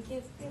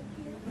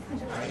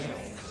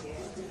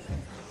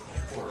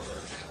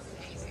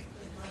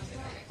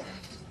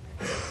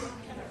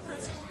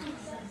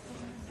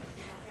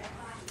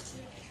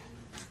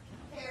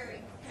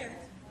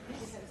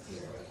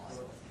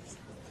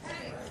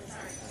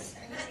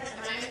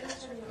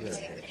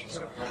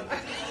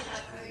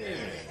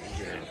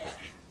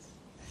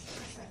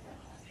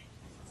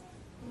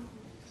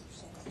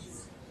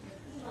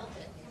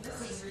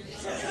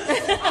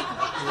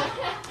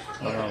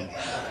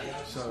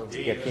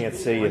 I can't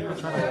see you. No,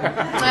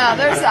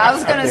 I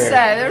was going to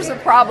say, there's a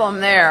problem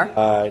there.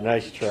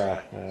 Nice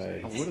try.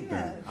 I would have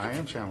been. I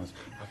am challenged.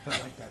 I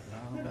felt like that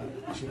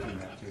round chicken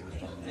that too.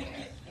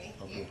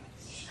 Okay.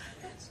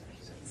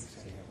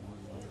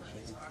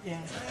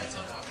 Yeah.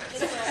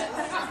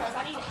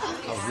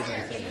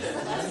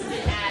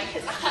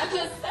 I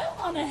was so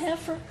on a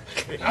heifer.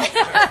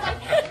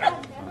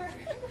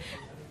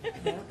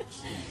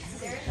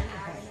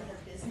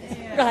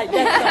 Right,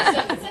 that's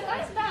right. It's a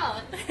nice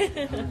balance.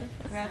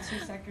 Congrats to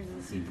sectors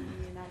of the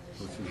CPE and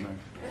What's his name?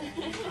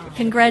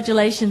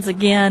 Congratulations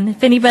again.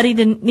 If anybody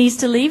needs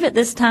to leave at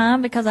this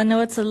time, because I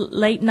know it's a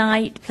late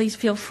night, please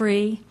feel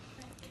free.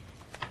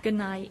 Good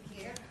night.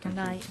 Good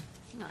night.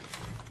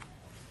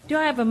 Do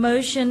I have a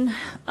motion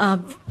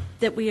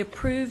that we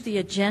approve the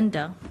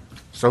agenda?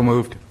 So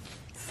moved.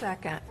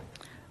 Second.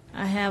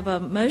 I have a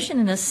motion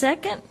and a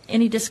second.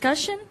 Any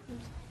discussion?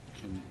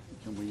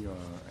 Can we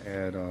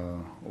add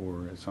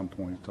or at some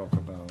point talk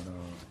about the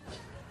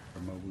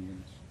mobile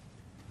units?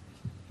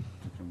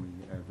 Can we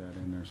add that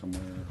in there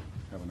somewhere?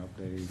 Have an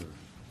update or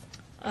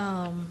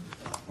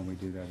when we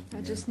do that?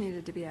 It just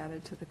needed to be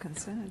added to the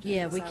consent agenda.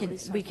 Yeah, Is that what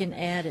he's we talking can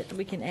add it.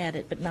 We can add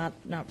it, but not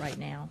right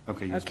now.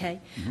 Okay, yes, Okay.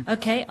 ma'am.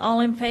 Okay, all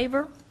in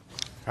favor?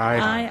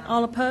 Aye.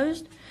 All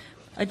opposed?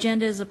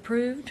 Agenda is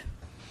approved.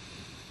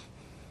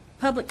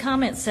 Public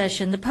comment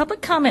session. The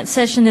public comment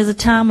session is a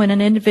time when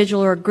an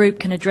individual or a group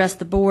can address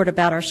the board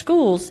about our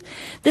schools.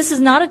 This is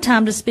not a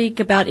time to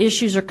speak about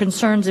issues or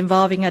concerns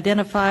involving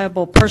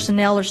identifiable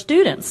personnel or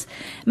students.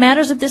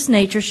 Matters of this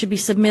nature should be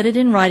submitted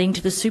in writing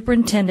to the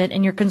superintendent,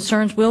 and your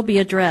concerns will be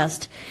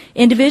addressed.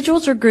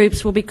 Individuals or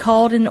groups will be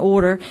called in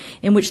order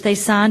in which they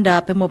signed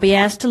up and will be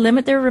asked to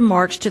limit their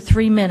remarks to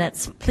 3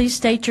 minutes. Please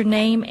state your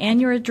name and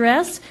your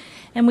address.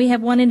 And we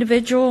have one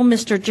individual,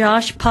 Mr.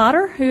 Josh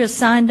Potter, who has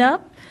signed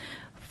up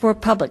for a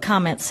public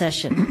comment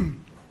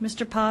session.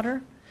 Mr.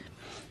 Potter?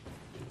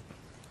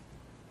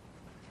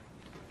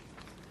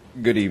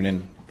 Good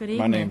evening. Good My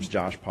evening. name's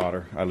Josh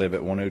Potter. I live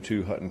at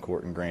 102 Hutton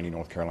Court in Grandy,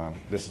 North Carolina.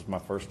 This is my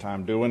first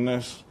time doing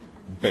this.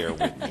 Bear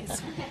with me.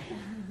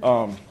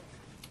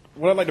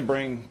 What I'd like to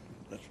bring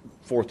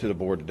forth to the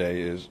board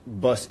today is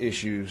bus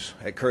issues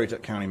at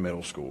Currituck County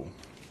Middle School.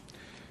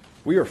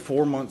 We are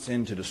 4 months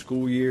into the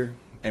school year,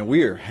 and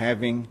we are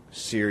having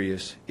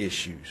serious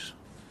issues.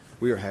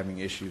 We are having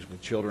issues with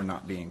children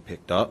not being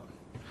picked up.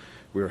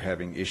 We are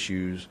having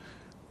issues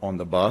on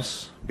the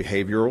bus,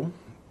 behavioral,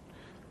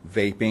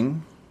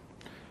 vaping,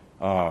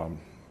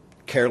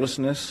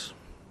 carelessness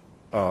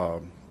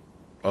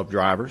of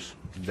drivers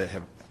that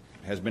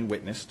has been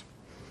witnessed.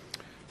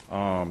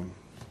 I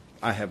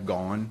have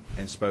gone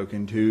and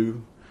spoken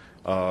to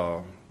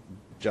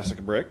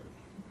Jessica Brick.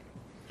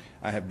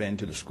 I have been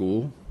to the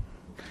school.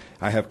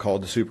 I have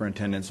called the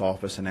superintendent's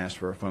office and asked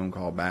for a phone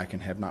call back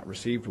and have not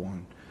received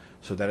one.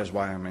 So that is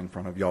why I'm in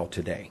front of y'all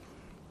today.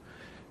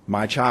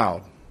 My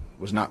child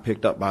was not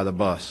picked up by the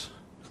bus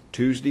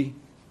Tuesday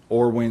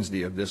or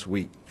Wednesday of this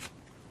week.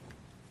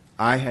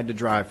 I had to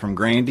drive from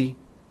Grandy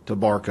to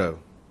Barco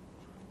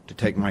to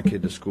take my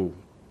kid to school.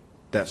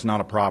 That's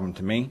not a problem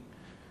to me.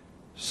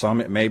 Some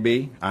it may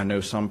be. I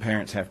know some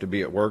parents have to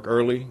be at work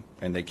early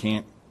and they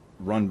can't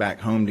run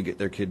back home to get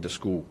their kid to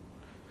school.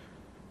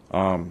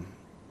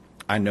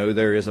 I know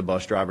there is a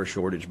bus driver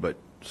shortage, but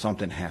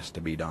something has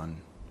to be done.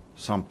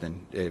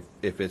 Something.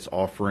 If it's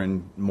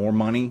offering more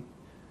money,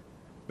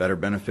 better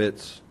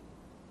benefits,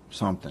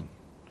 something.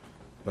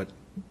 But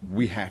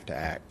we have to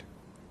act.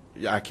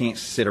 I can't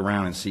sit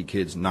around and see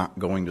kids not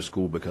going to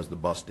school because the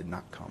bus did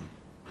not come.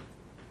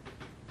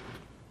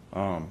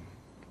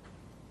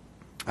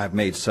 I've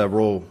made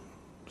several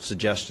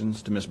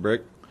suggestions to Ms.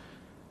 Brick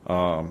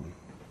on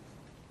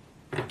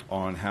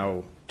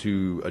how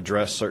to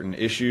address certain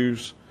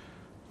issues.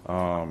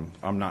 I'm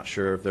not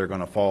sure if they're going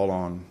to fall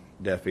on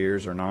deaf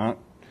ears or not,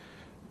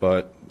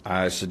 but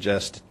I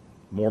suggest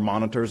more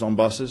monitors on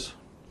buses,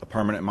 a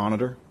permanent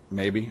monitor,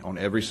 maybe, on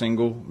every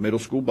single middle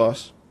school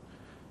bus,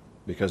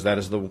 because that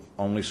is the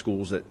only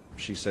schools that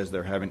she says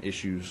they're having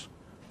issues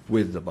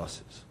with the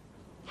buses.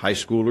 High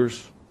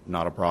schoolers,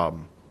 not a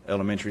problem.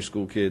 Elementary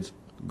school kids,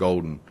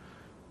 golden.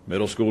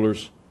 Middle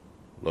schoolers,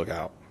 look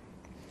out.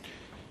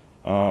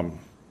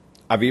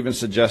 I've even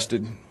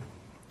suggested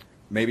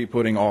maybe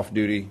putting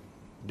off-duty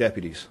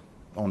deputies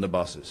on the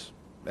buses,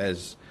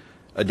 as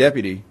a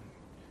deputy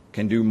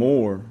can do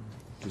more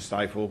to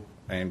stifle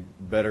and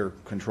better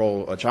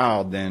control a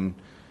child than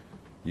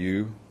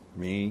you,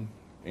 me,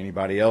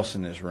 anybody else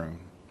in this room.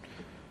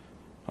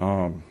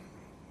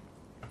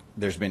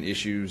 There's been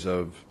issues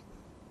of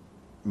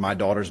my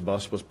daughter's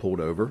bus was pulled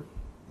over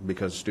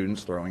because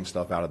students throwing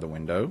stuff out of the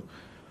window,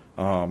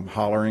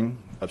 hollering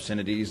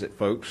obscenities at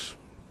folks,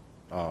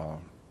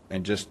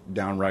 and just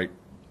downright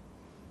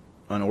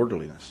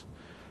unorderliness.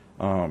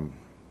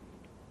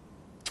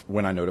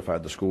 When I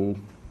notified the school,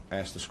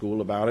 asked the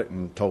school about it,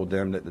 and told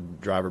them that the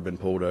driver had been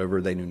pulled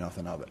over, they knew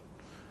nothing of it.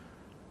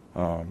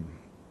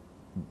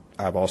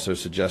 I've also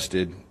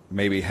suggested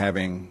maybe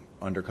having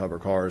undercover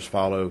cars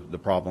follow the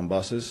problem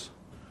buses,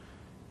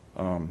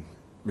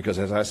 because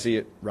as I see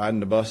it, riding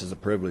the bus is a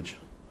privilege,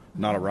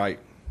 not a right.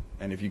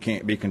 And if you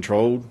can't be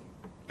controlled,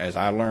 as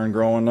I learned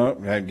growing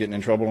up, getting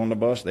in trouble on the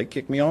bus, they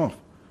kick me off.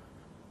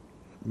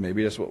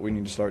 Maybe that's what we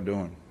need to start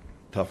doing,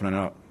 toughening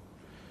up,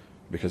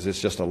 because it's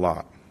just a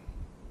lot.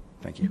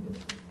 Thank you.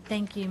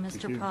 Thank you,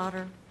 Mr.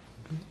 Potter.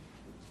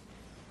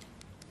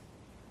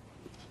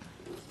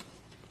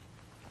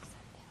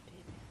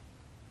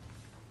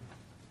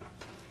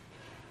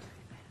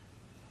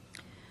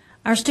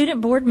 Our student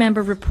board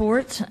member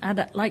reports.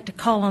 I'd like to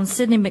call on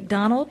Sydney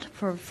McDonald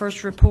for a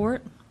first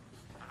report.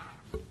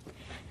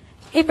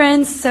 Hey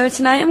friends, so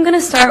tonight I'm going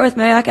to start with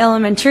Moyock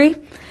Elementary.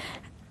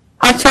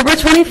 October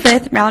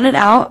 25th rounded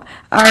out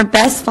our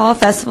best fall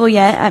festival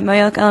yet at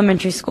Moyock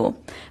Elementary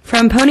School.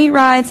 From pony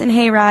rides and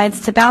hay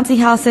rides to bouncy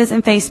houses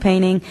and face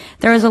painting,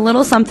 there was a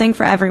little something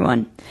for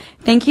everyone.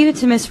 Thank you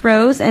to Miss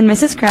Rose and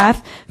Mrs.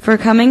 Kraft for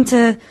coming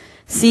to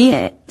see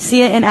it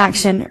in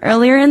action.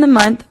 Earlier in the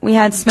month, we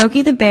had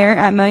Smokey the Bear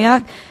at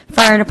Moyock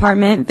Fire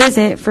Department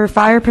visit for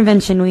Fire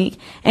Prevention Week,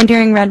 and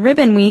during Red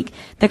Ribbon Week,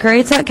 the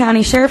Currituck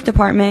County Sheriff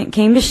Department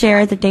came to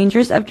share the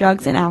dangers of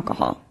drugs and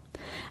alcohol.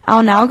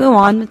 I'll now go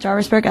on with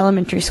Jarvisburg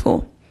Elementary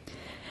School.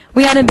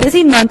 We had a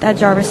busy month at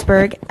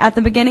Jarvisburg. At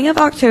the beginning of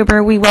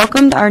October, we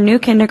welcomed our new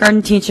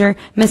kindergarten teacher,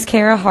 Miss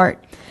Kara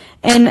Hart.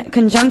 In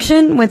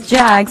conjunction with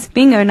JAG's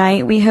Bingo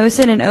Night, we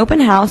hosted an open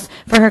house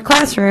for her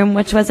classroom,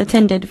 which was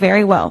attended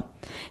very well.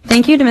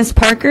 Thank you to Miss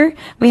Parker.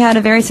 We had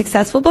a very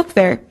successful book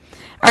fair.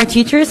 Our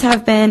teachers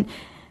have been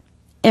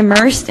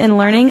immersed in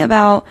learning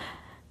about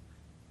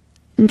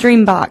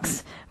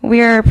Dreambox.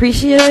 We are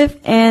appreciative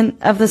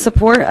of the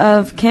support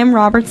of Kim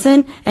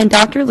Robertson and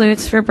Dr.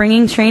 Lutz for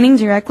bringing training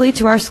directly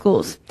to our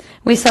schools.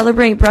 We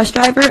celebrate Bus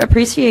Driver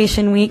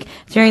Appreciation Week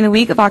during the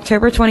week of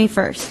October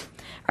 21st.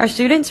 Our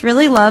students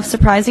really love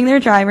surprising their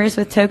drivers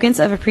with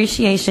tokens of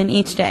appreciation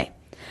each day.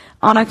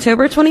 On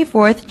October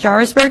 24th,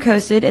 Jarvisburg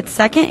hosted its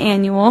second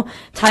annual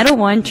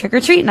Title I Trick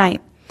or Treat Night.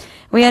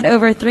 We had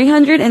over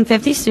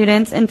 350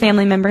 students and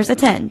family members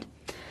attend.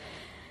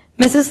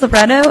 Mrs.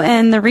 Libretto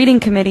and the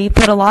reading committee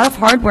put a lot of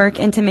hard work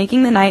into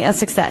making the night a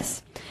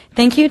success.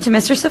 Thank you to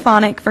Mr.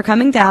 Stefanik for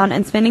coming down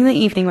and spending the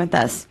evening with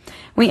us.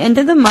 We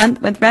ended the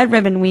month with Red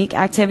Ribbon Week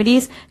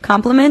activities,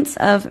 compliments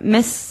of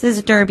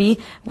Mrs. Derby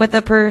with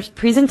a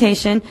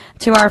presentation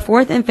to our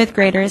 4th and 5th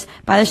graders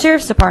by the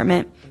Sheriff's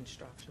Department.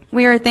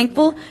 We are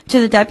thankful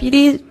to the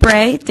deputies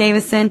Bray,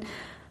 Davison,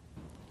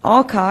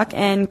 Alcock,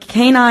 and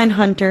Canine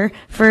Hunter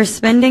for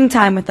spending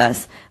time with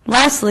us.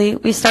 Lastly,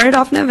 we started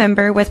off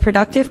November with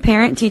productive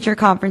parent-teacher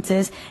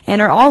conferences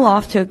and are all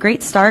off to a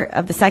great start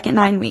of the second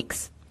 9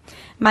 weeks.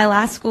 My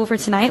last school for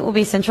tonight will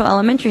be Central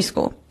Elementary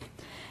School.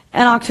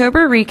 An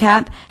October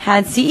recap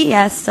had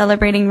CES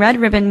celebrating Red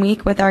Ribbon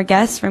Week with our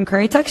guests from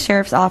Currituck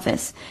Sheriff's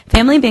Office,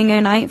 Family Bingo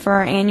Night for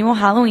our annual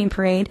Halloween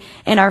parade,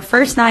 and our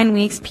first 9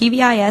 weeks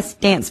PBIS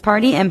dance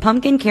party and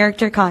pumpkin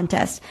character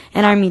contest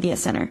in our media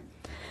center.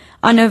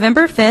 On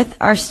November 5th,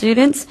 our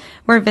students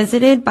were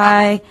visited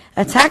by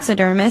a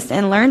taxidermist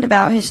and learned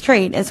about his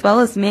trade, as well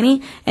as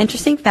many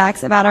interesting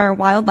facts about our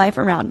wildlife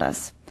around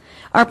us.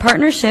 Our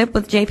partnership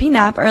with JP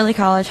Knapp Early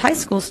College High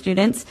School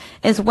students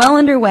is well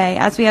underway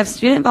as we have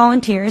student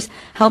volunteers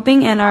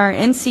helping in our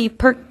NC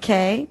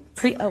Pre-K,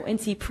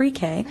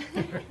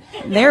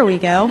 there we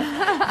go,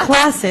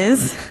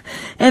 classes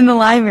in the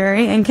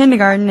library and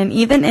kindergarten, and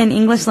even in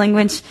English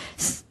language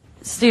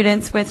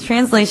students with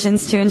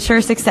translations to ensure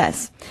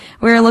success.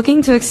 We are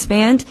looking to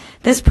expand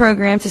this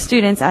program to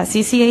students at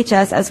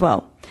CCHS as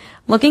well.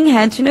 Looking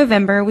ahead to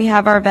November, we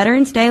have our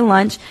Veterans Day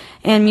lunch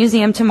and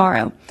museum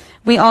tomorrow.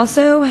 We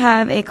also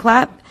have a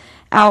clap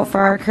out for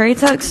our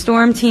Currituck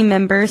Storm team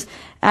members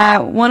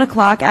at 1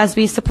 o'clock as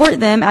we support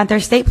them at their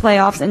state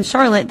playoffs in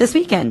Charlotte this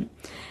weekend.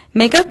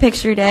 Makeup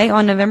Picture Day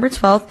on November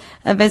 12th,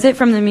 a visit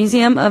from the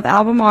Museum of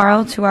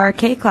Albemarle to our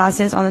K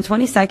classes on the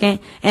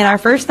 22nd, and our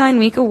first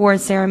 9-week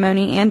awards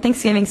ceremony and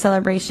Thanksgiving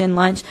celebration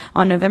lunch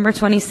on November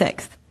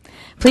 26th.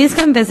 Please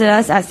come visit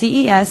us at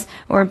CES,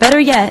 or better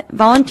yet,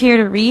 volunteer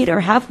to read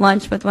or have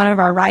lunch with one of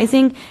our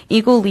Rising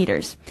Eagle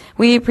leaders.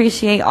 We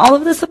appreciate all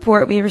of the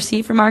support we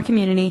receive from our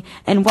community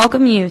and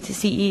welcome you to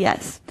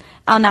CES.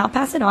 I'll now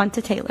pass it on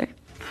to Taylor.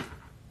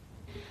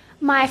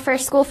 My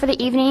first school for the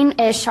evening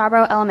is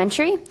Sharborough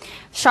Elementary.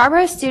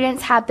 Sharborough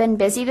students have been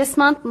busy this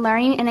month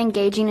learning and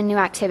engaging in new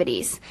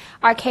activities.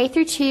 Our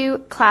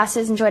K-2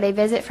 classes enjoyed a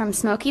visit from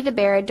Smokey the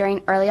Bear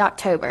during early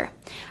October.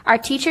 Our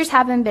teachers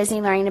have been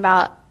busy learning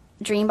about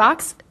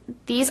Dreambox.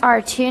 These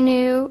are two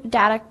new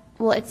data,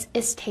 well, it's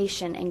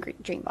Istation and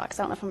Dreambox.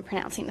 I don't know if I'm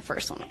pronouncing the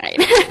first one right,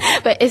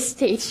 but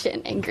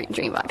Istation and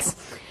Dreambox.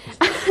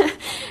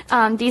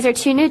 These are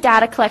two new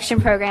data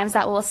collection programs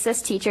that will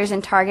assist teachers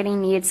in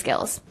targeting needed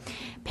skills.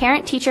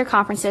 Parent-teacher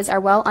conferences are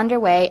well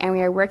underway, and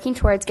we are working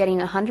towards getting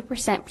 100%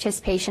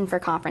 participation for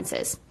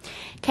conferences.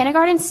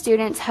 Kindergarten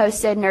students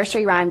hosted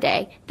Nursery Rhyme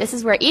Day. This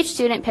is where each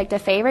student picked a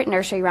favorite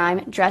nursery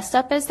rhyme, dressed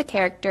up as the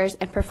characters,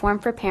 and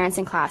performed for parents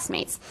and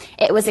classmates.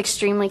 It was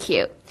extremely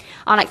cute.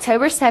 On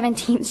October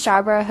 17th,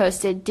 Scarborough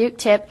hosted Duke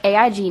Tip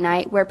AIG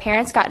Night, where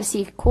parents got to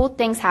see cool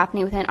things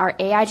happening within our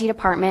AIG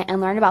department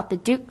and learn about the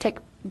Duke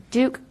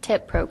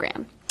Tip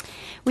program.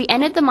 We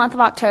ended the month of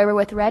October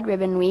with Red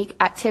Ribbon Week,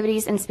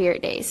 activities, and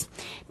Spirit Days.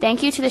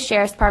 Thank you to the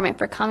Sheriff's Department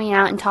for coming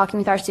out and talking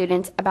with our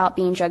students about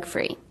being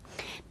drug-free.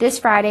 This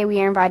Friday, we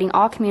are inviting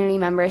all community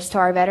members to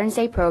our Veterans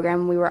Day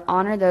program. We will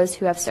honor those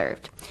who have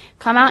served.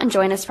 Come out and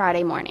join us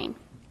Friday morning.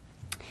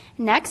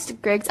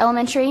 Next, Griggs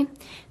Elementary.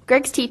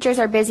 Griggs teachers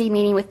are busy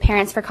meeting with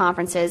parents for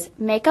conferences.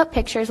 Makeup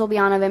Pictures will be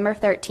on November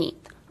 13th.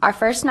 Our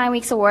first 9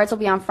 weeks awards will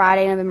be on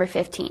Friday, November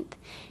 15th.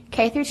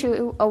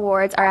 K-2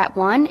 awards are at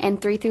 1, and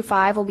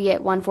 3-5 will be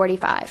at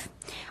 1:45.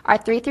 Our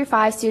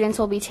 3-5 students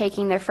will be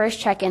taking their first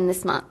check-in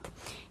this month.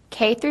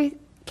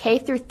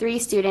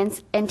 K-3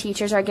 students and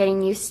teachers are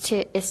getting used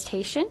to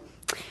Istation.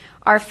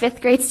 Our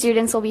 5th grade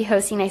students will be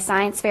hosting a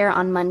science fair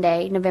on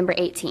Monday, November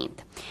 18th.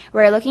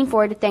 We're looking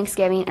forward to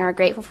Thanksgiving and are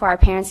grateful for our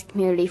parents and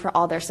community for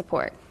all their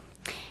support.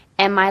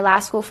 And my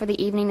last school for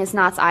the evening is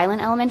Knott's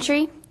Island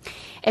Elementary.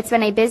 It's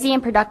been a busy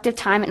and productive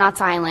time at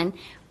Knott's Island.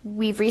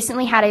 We've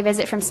recently had a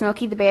visit from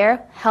Smokey the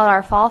Bear, held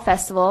our fall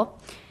festival,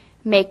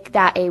 make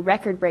that a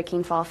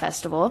record-breaking fall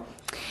festival,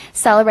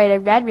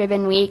 celebrated Red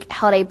Ribbon Week,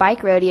 held a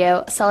bike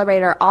rodeo,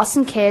 celebrated our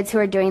awesome kids who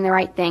are doing the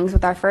right things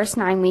with our first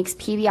 9 weeks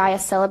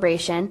PBIS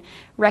celebration,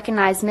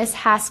 recognized Miss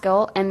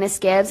Haskell and Miss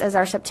Gibbs as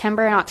our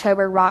September and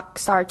October Rock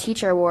Star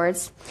Teacher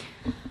Awards,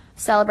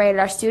 celebrated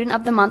our Student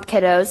of the Month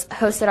kiddos,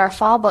 hosted our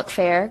Fall Book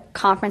Fair,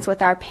 conference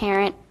with our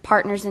parent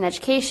partners in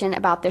education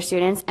about their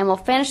students, and we'll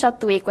finish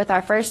up the week with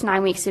our first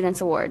 9-week Students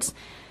Awards.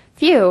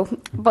 Phew,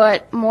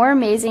 but more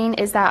amazing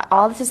is that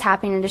all this is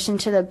happening in addition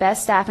to the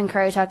best staff in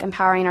Currituck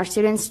empowering our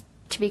students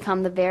to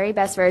become the very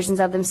best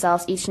versions of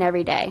themselves each and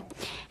every day.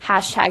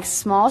 Hashtag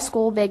small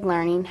school, big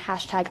learning,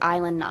 hashtag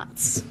island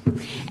knots.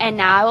 And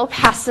now I will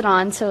pass it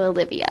on to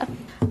Olivia.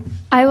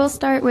 I will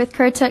start with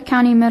Currituck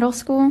County Middle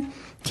School.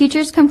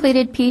 Teachers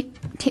completed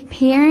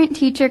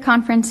parent-teacher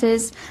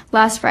conferences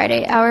last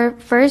Friday. Our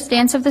first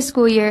dance of the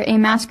school year, a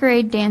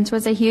masquerade dance,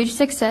 was a huge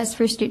success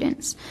for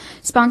students.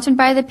 Sponsored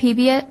by the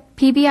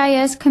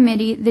PBIS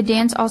committee, the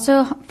dance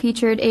also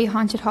featured a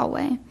haunted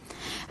hallway.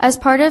 As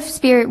part of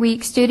Spirit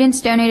Week,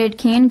 students donated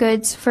canned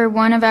goods for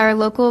one of our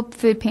local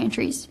food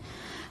pantries.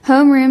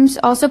 Homerooms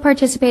also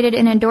participated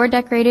in a door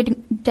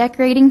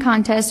decorating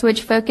contest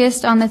which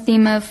focused on the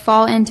theme of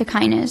Fall into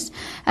Kindness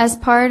as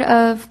part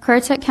of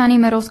Currituck County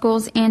Middle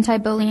School's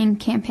anti-bullying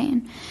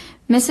campaign.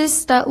 Mrs.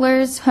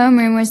 Stutler's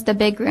homeroom was the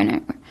big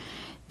winner.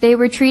 They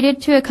were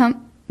treated to a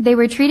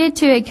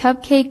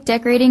cupcake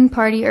decorating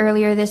party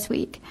earlier this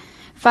week.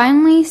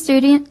 Finally,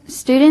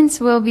 students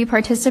will be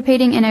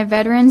participating in a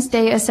Veterans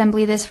Day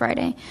assembly this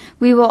Friday.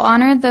 We will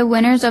honor the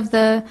winners of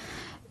the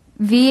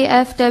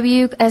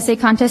VFW essay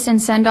contest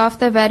and send off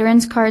the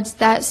veterans cards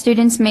that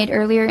students made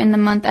earlier in the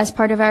month as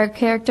part of our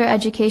character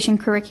education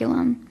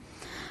curriculum.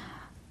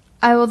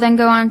 I will then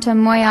go on to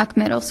Moyock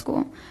Middle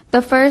School.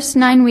 The first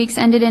 9 weeks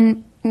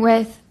ended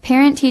with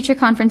parent-teacher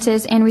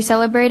conferences, and we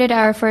celebrated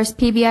our first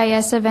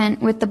PBIS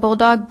event with the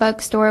Bulldog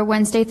Buck Store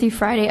Wednesday through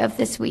Friday of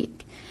this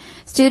week.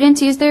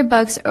 Students used their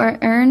bucks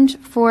earned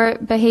for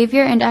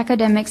behavior and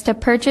academics to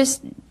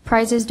purchase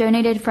prizes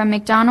donated from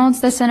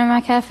McDonald's, the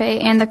Cinema Cafe,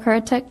 and the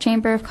Currituck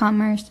Chamber of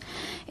Commerce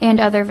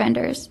and other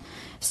vendors.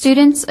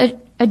 Students'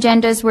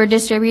 agendas were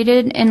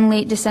distributed in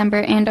late December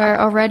and are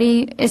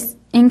already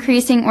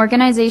increasing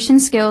organization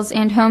skills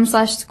and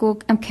home/school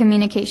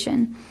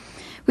communication.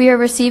 We are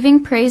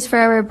receiving praise for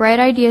our Bright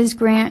Ideas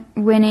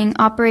grant-winning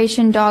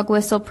Operation Dog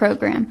Whistle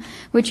program,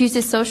 which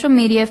uses social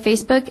media,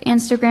 Facebook,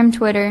 Instagram,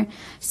 Twitter,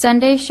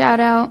 Sunday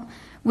Shout-Out,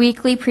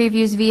 weekly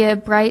previews via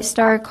Bright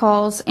Star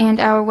calls and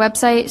our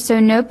website, so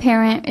no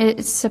parent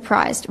is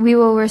surprised. We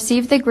will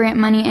receive the grant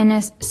money in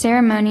a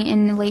ceremony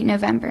in late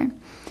November.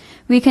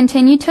 We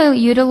continue to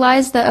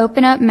utilize the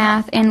Open Up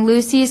Math and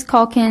Lucy's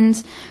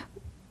Calkins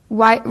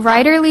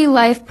Writerly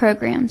Life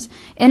programs.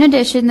 In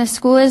addition, the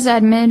school is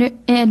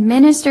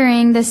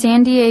administering the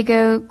San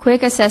Diego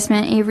Quick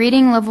Assessment, a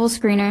reading level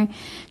screener,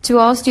 to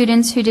all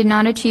students who did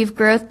not achieve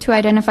growth to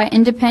identify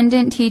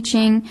independent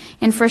teaching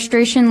and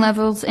frustration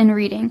levels in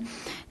reading.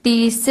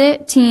 The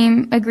SIT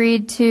team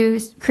agreed to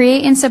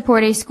create and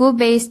support a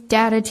school-based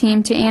data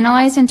team to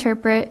analyze,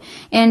 interpret,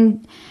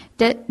 and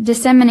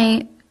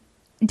disseminate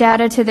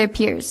data to their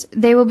peers.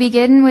 They will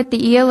begin with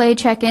the ELA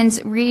check-ins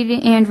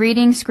and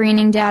reading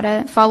screening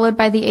data, followed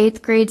by the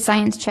 8th grade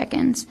science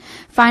check-ins.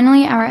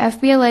 Finally, our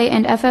FBLA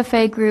and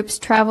FFA groups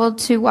traveled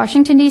to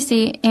Washington,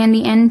 D.C. and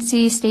the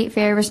NC State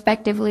Fair,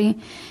 respectively,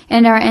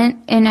 and our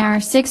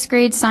 6th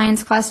grade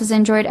science classes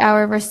enjoyed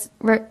our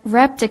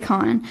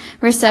Repticon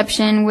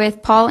reception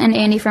with Paul and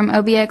Andy from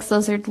OBX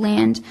Lizard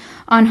Land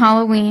on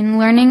Halloween,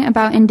 learning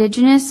about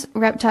indigenous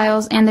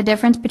reptiles and the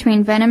difference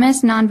between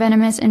venomous,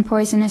 non-venomous, and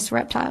poisonous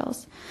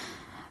reptiles.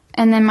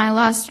 And then my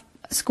last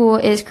school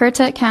is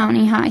Currituck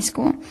County High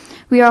School.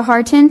 We are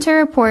heartened to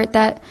report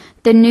that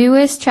the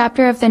newest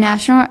chapter of the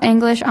National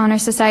English Honor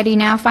Society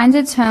now finds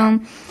its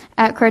home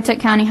at Currituck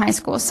County High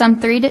School.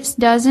 Some 3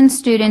 dozen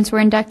students were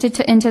inducted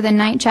into the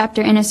ninth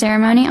chapter in a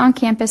ceremony on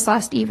campus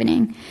last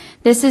evening.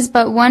 This is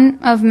but one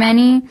of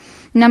many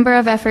number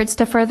of efforts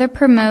to further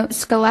promote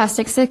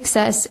scholastic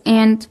success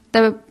and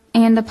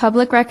the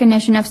public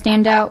recognition of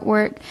standout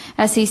work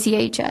at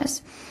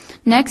CCHS.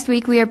 Next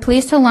week, we are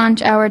pleased to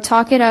launch our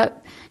Talk It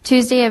Up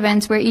Tuesday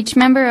events, where each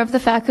member of the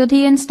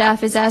faculty and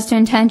staff is asked to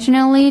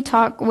intentionally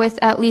talk with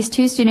at least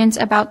 2 students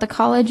about the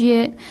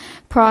collegiate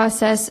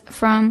process,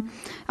 from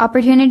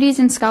opportunities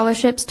and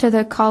scholarships to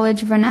the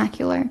college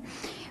vernacular.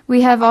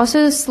 We have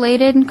also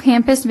slated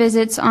campus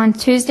visits on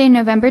Tuesday,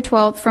 November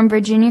 12th from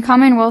Virginia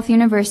Commonwealth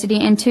University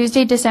and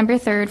Tuesday, December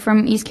 3rd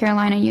from East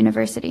Carolina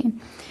University.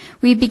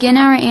 We begin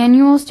our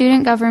annual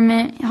student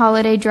government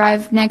holiday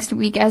drive next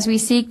week as we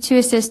seek to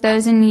assist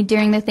those in need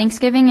during the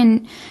Thanksgiving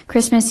and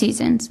Christmas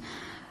seasons.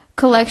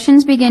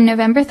 Collections begin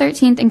November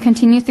 13th and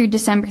continue through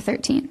December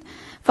 13th.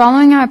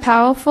 Following our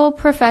powerful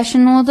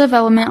professional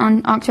development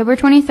on October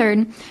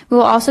 23rd, we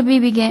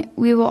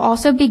will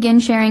also begin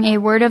sharing a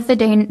word of the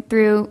day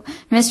through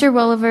Mr.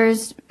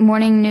 Williver's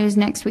morning news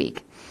next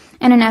week.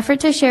 In an effort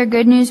to share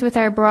good news with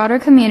our broader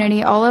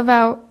community, all of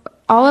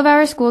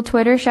our school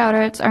Twitter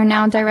shoutouts are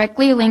now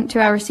directly linked to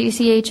our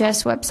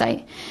CCHS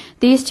website.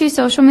 These 2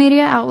 social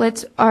media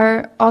outlets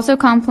are also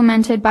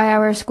complemented by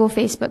our school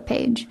Facebook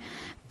page.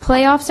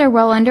 Playoffs are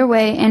well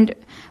underway, and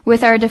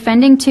with our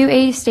defending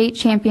 2A state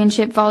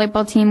championship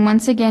volleyball team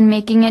once again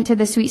making it to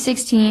the Sweet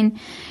 16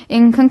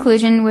 in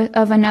conclusion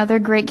of another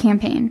great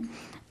campaign.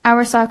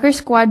 Our soccer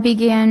squad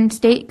began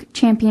state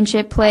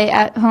championship play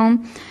at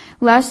home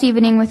last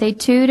evening with a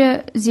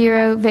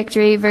 2-0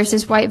 victory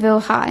versus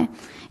Whiteville High,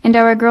 and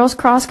our girls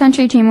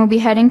cross-country team will be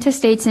heading to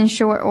states in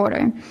short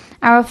order.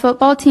 Our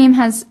football team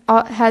has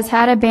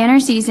had a banner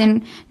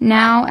season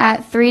now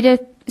at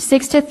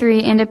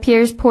 6-3 and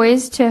appears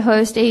poised to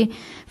host a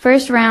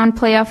first-round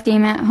playoff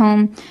game at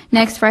home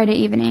next Friday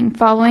evening,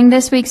 following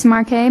this week's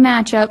marquee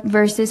matchup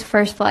versus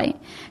First Flight.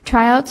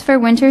 Tryouts for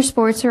winter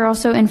sports are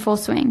also in full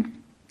swing.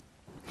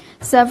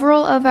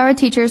 Several of our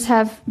teachers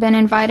have been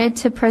invited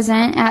to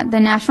present at the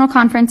National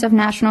Conference of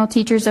National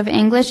Teachers of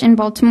English in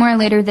Baltimore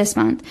later this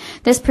month.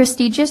 This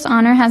prestigious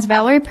honor has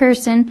Valerie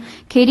Pearson,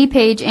 Katie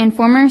Page, and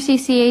former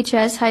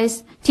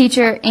CCHS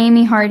teacher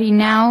Amy Hardy,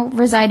 now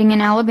residing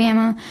in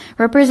Alabama,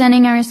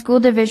 representing our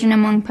school division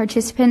among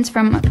participants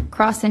from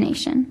across the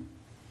nation.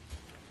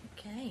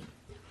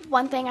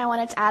 One thing I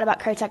wanted to add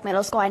about Currituck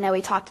Middle School, I know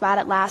we talked about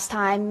it last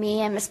time.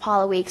 Me and Miss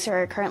Paula Weeks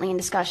are currently in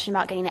discussion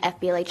about getting an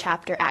FBLA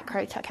chapter at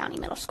Currituck County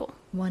Middle School.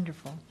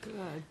 Wonderful.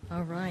 Good.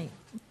 All right.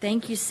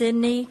 Thank you,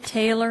 Sydney,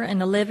 Taylor,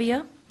 and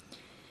Olivia.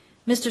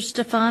 Mr.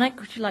 Stefanik,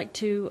 would you like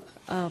to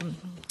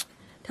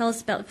tell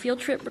us about the field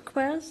trip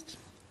request?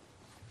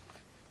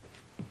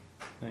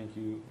 Thank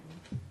you.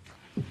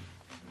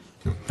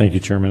 Thank you,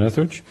 Chairman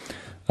Etheridge.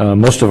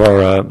 Most of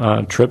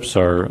our trips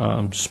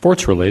are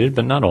sports related,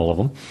 but not all of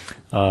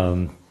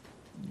them.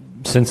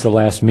 Since the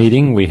last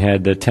meeting, we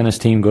had the tennis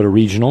team go to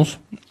regionals.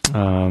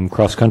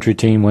 Cross-country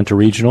team went to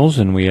regionals,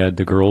 and we had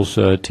the girls'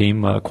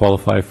 team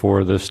qualify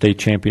for the state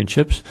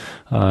championships.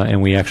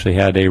 And we actually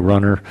had a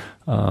runner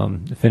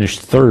finish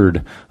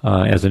 3rd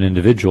as an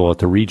individual at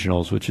the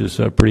regionals, which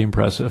is pretty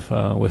impressive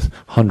with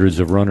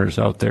hundreds of runners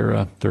out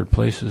there. 3rd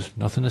place is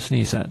nothing to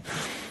sneeze at.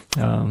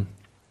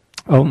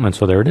 And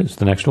so there it is.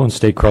 The next one,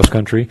 state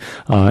cross-country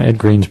at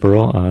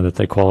Greensboro that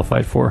they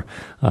qualified for.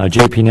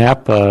 JP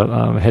Knapp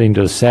heading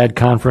to the SAD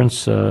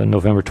conference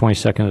November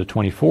 22nd to the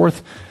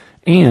 24th.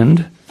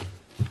 And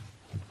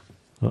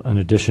in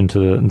addition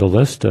to the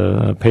list,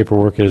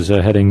 paperwork is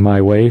heading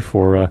my way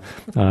for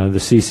the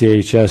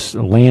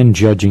CCHS land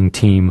judging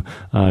team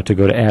to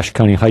go to Ashe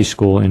County High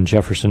School in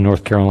Jefferson,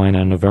 North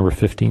Carolina on November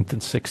 15th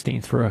and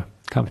 16th for a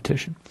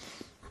competition.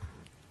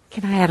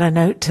 Can I add a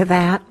note to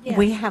that? Yes.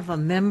 We have a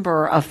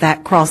member of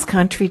that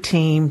cross-country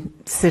team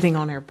sitting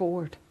on our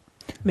board,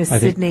 Miss I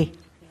think Sydney.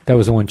 That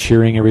was the one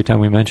cheering every time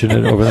we mentioned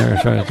it over there.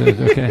 Sorry.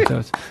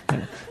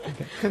 Okay.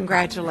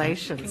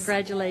 Congratulations.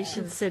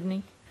 Congratulations,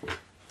 Sydney.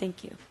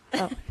 Thank you.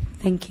 Oh,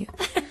 thank you.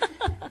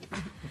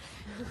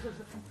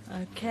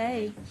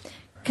 Okay.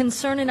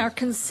 Concerning our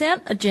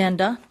consent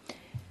agenda,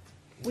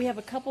 we have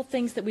a couple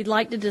things that we'd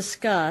like to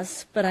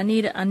discuss, but I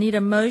need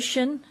a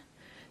motion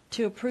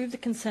to approve the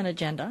consent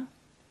agenda.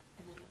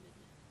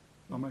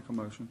 I'll make a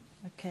motion.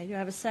 Okay, do I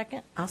have a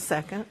second? I'll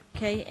second.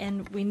 Okay,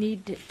 and we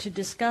need to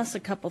discuss a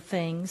couple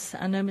things.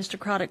 I know Mr.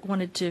 Currituck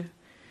wanted to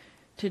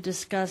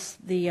discuss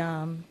the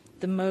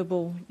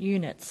mobile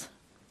units.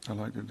 I'd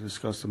like to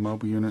discuss the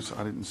mobile units.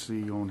 I didn't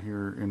see on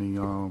here any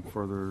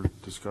further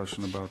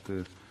discussion about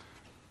the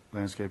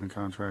landscaping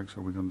contracts.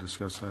 Are we going to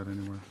discuss that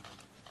anywhere?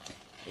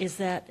 Is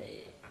that,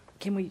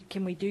 can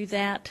we do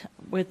that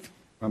with,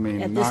 I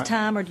mean, at this not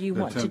time, or do you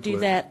the want to do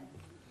template. that?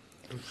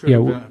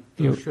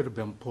 Those should have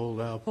been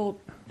pulled out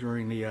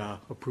during the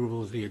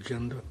approval of the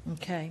agenda.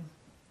 Okay.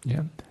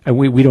 Yeah, and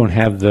we don't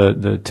have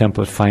the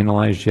template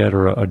finalized yet,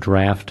 or a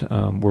draft.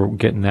 We're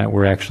getting that.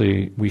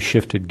 We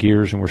shifted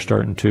gears, and we're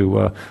starting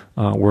to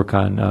work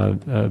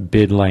on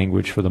bid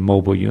language for the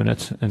mobile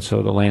units, and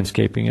so the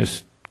landscaping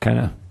is kind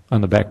of on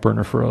the back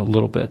burner for a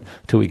little bit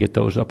till we get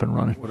those up and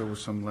running. Well, there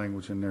was some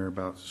language in there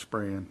about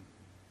spraying,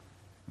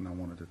 and I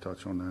wanted to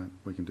touch on that.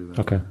 We can do that.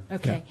 Okay.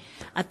 Okay.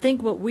 I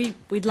think what we'd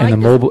like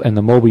And to...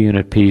 the mobile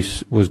unit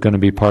piece was going to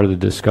be part of the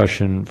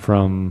discussion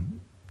from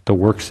the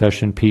work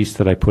session piece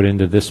that I put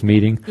into this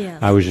meeting.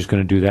 Yes. I was just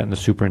going to do that in the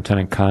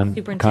superintendent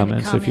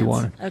comments if you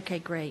wanted. Okay,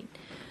 great.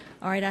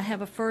 All right, I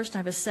have a first, I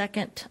have a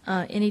second.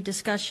 Any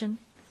discussion?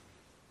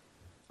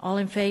 All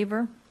in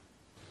favor?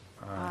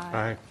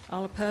 Aye.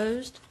 All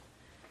opposed?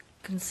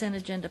 Consent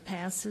agenda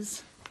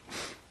passes.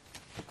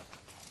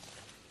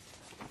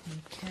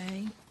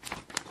 Okay.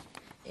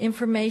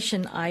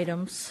 Information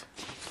items.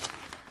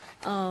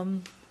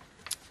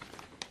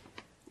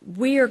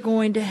 We are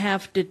going to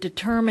have to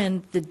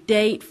determine the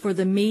date for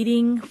the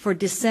meeting for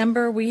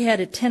December. We had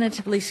it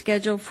tentatively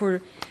scheduled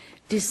for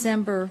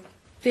December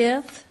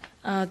 5th.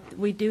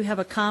 We do have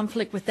a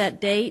conflict with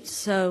that date,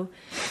 so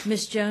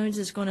Ms. Jones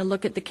is going to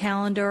look at the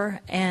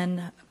calendar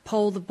and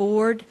poll the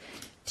board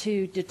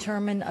to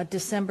determine a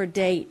December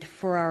date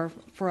for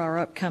our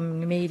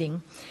upcoming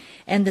meeting.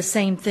 And the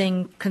same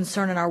thing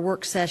concerning our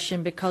work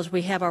session, because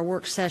we have our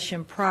work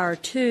session prior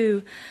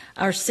to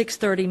our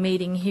 6:30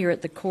 meeting here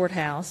at the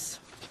courthouse.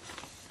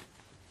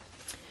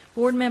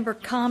 Board member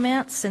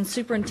comments and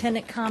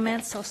superintendent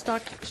comments. I'll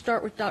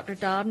start with Dr.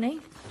 Dobney.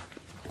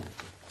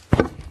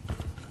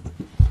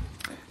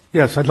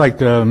 Yes, I'd like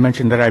to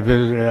mention that I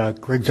visited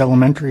Griggs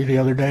Elementary the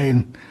other day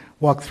and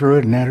walked through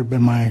it, and that had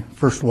been my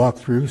first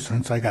walkthrough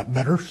since I got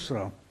better,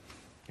 so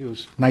it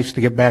was nice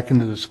to get back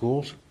into the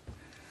schools.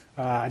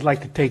 I'd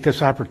like to take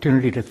this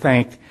opportunity to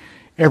thank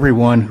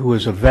everyone who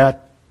is a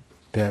vet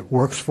that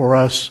works for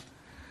us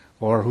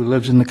or who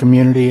lives in the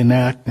community and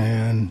that,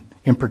 and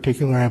in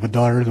particular, I have a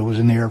daughter that was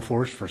in the Air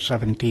Force for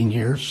 17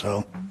 years,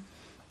 so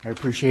I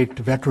appreciate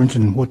the veterans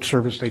and what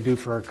service they do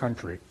for our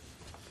country.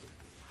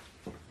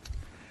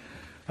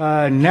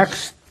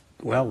 Last,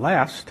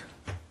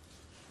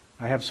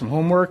 I have some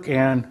homework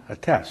and a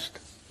test,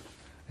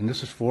 and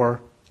this is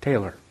for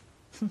Taylor.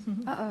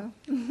 Uh-oh.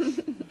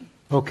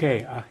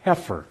 Okay, a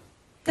heifer.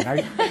 And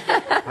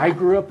I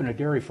grew up in a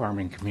dairy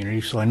farming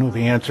community, so I know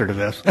the answer to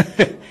this.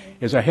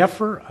 Is a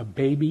heifer a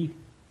baby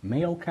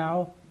male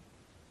cow,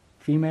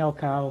 female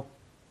cow,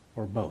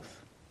 or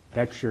both?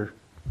 That's your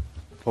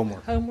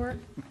homework. Homework?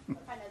 I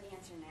know the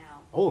answer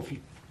now. Oh, if you...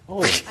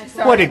 Oh, I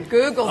started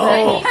Google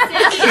oh.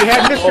 that. She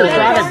had Mr.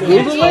 Trotter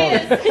Google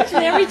it?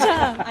 Every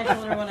time. I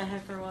told her what a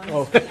heifer was.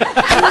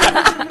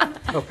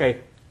 Oh. Okay.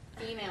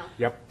 Female.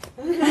 Yep.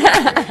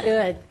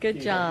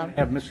 Good job.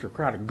 Have Mr.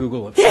 Crowder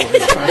Google it for you.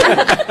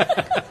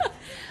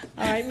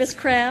 All right, Ms.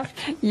 Kraft.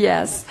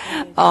 Yes.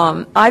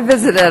 I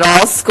visited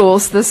all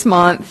schools this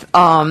month.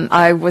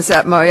 I was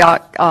at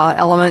Moyock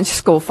Elementary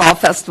School Fall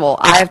Festival.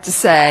 I have to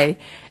say,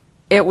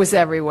 it was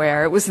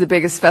everywhere. It was the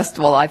biggest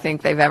festival I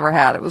think they've ever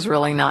had. It was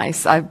really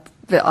nice. I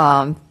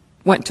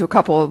went to a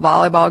couple of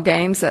volleyball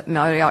games at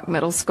Moyock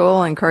Middle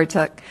School and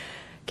Currituck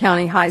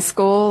County High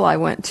School. I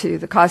went to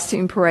the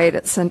costume parade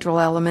at Central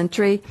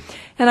Elementary.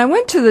 And I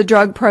went to the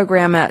drug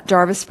program at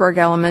Jarvisburg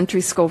Elementary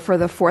School for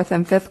the 4th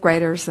and 5th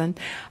graders. And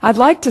I'd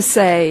like to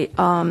say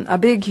a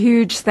big,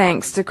 huge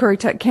thanks to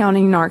Currituck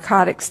County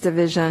Narcotics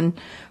Division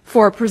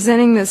for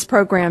presenting this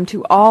program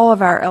to all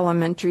of our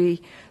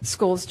elementary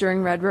schools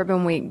during Red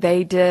Ribbon Week.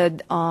 They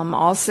did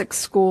all 6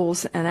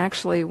 schools and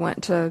actually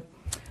went to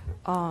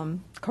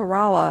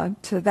Kerala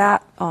to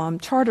that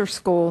charter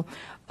school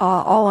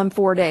all in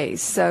 4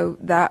 days. So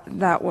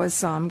that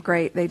was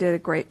great. They did a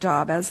great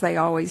job, as they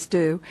always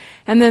do.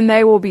 And then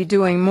they will be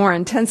doing more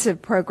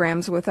intensive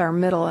programs with our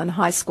middle and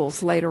high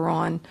schools later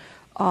on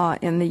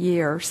in the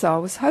year. So I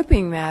was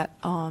hoping that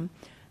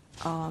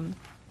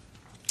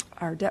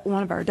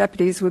one of our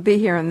deputies would be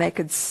here and they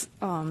could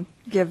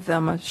give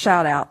them a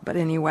shout out. But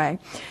anyway,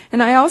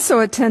 and I also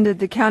attended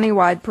the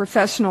countywide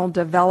professional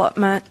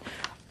development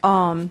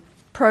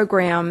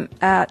program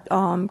at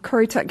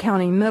Currituck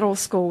County Middle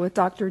School with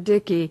Dr.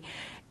 Dickey.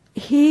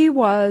 He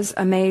was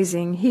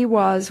amazing. He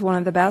was one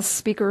of the best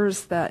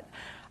speakers that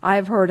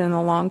I've heard in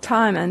a long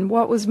time. And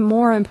what was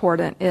more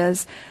important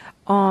is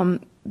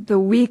the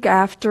week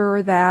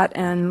after that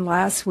and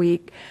last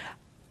week,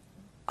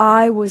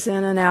 I was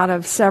in and out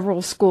of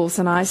several schools,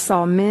 and I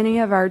saw many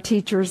of our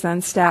teachers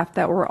and staff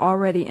that were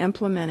already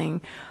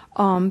implementing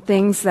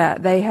things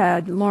that they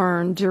had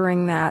learned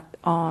during that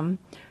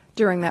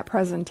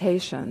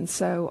presentation.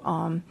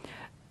 So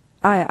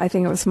I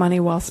think it was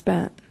money well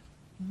spent.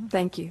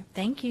 Thank you.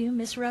 Thank you.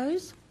 Ms.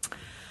 Rose?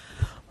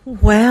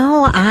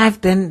 Well,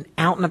 I've been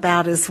out and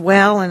about as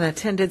well and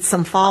attended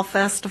some fall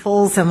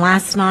festivals, and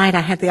last night I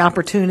had the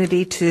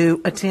opportunity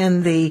to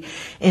attend the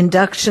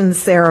induction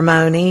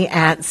ceremony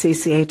at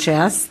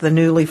CCHS, the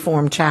newly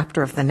formed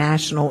chapter of the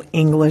National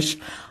English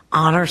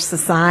Honor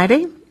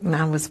Society. And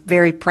I was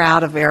very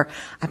proud of our,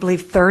 I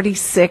believe,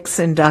 36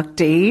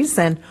 inductees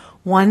and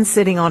one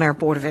sitting on our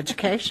Board of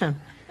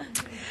Education.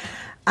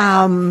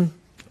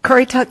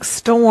 Currituck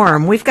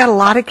Storm. We've got a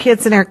lot of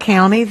kids in our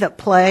county that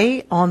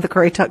play on the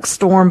Currituck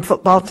Storm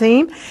football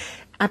team.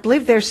 I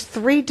believe there's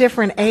 3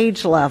 different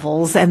age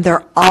levels, and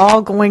they're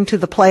all going to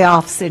the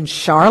playoffs in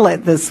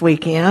Charlotte this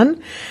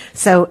weekend.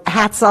 So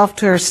hats off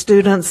to our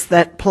students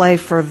that play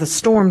for the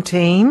Storm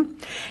team.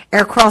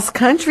 Our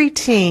cross-country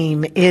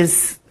team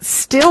is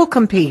still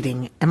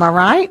competing. Am I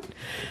right?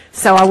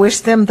 So I wish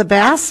them the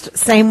best.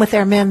 Same with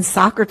our men's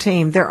soccer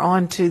team. They're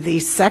on to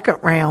the second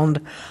round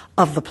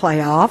of the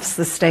playoffs,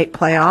 the state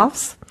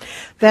playoffs.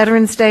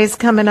 Veterans Day is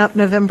coming up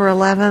November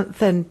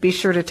 11th, and be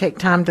sure to take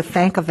time to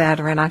thank a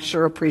veteran. I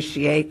sure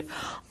appreciate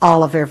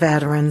all of our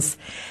veterans.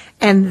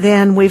 And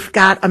then we've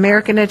got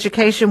American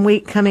Education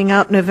Week coming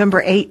up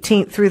November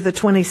 18th through the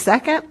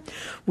 22nd,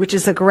 which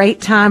is a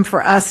great time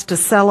for us to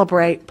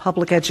celebrate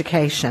public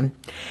education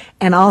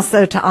and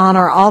also to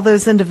honor all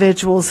those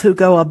individuals who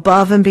go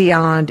above and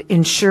beyond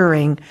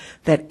ensuring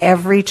that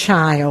every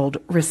child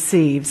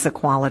receives a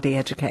quality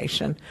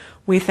education.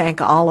 We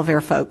thank all of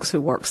our folks who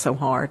work so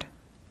hard.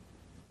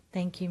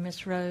 Thank you,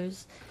 Ms.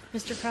 Rose.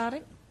 Mr.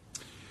 Croddick?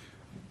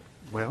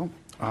 Well,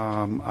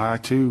 I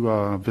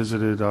too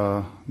visited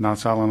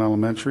Knott's Island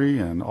Elementary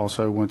and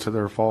also went to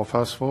their fall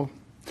festival.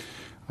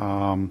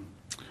 I'd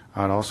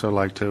also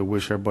like to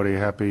wish everybody a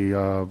happy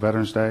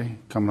Veterans Day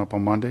coming up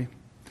on Monday.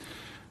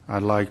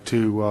 I'd like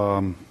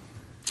to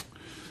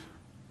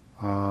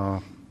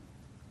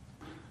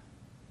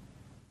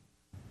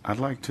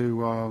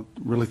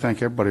really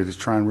thank everybody that's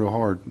trying real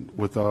hard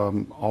with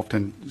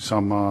often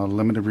some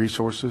limited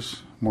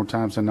resources, more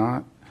times than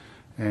not,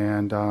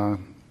 and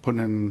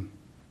putting in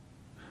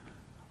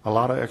a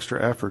lot of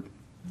extra effort.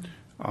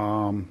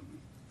 But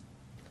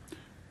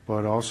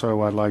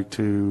also I'd like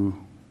to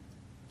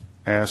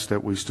ask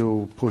that we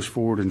still push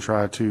forward and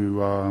try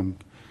to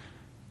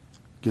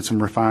get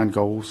some refined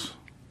goals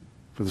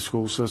for the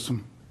school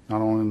system,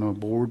 not only on the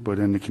board but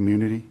in the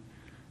community.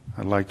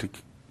 I'd like to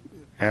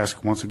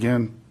ask once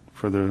again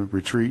for the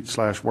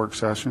retreat/work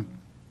session.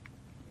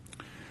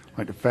 I'd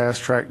like to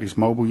fast track these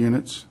mobile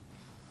units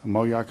at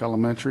Moyock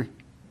Elementary,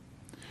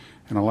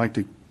 and I'd like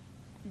to,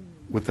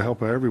 with the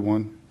help of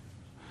everyone,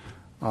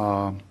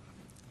 have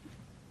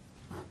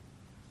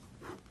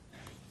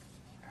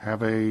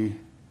a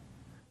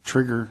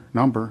trigger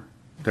number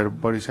that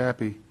everybody's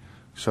happy,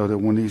 so that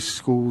when these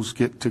schools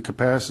get to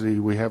capacity,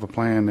 we have a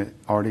plan that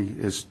already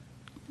is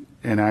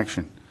in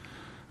action.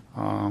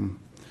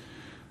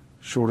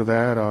 Short of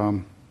that,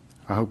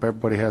 I hope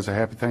everybody has a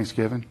happy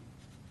Thanksgiving,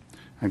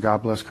 and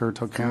God bless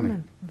Currituck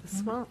County.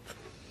 This month.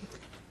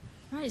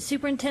 All right,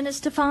 Superintendent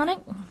Stefanik?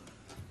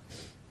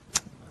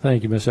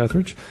 Thank you, Ms.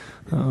 Etheridge.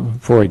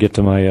 Before I get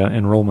to my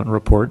enrollment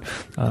report,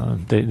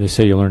 they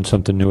say you learn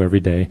something new every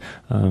day.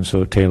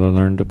 So Taylor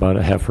learned about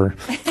a heifer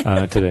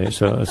today,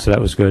 so that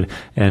was good.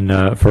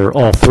 And for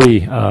all 3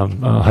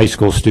 high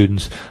school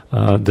students,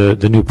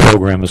 the new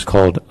program is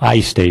called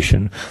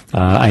iStation.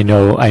 I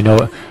know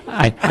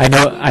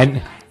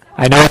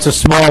it's a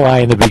small I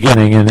in the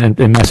beginning and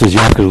messes you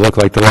up because it looks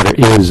like the letter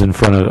is in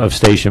front of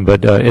station,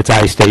 but it's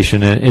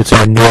iStation. It's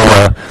our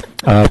new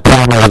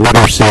primary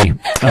literacy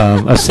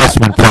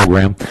assessment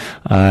program,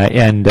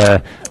 and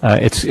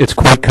it's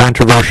quite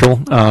controversial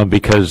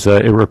because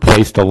it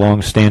replaced a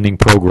long-standing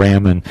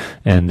program,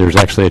 and there's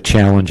actually a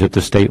challenge at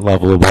the state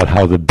level about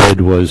how the bid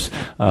was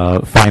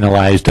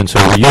finalized, and so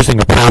we're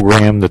using a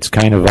program that's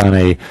kind of on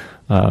a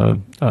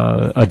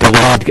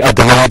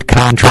delayed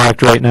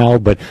contract right now,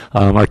 but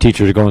our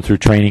teachers are going through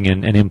training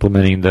and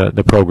implementing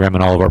the program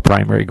in all of our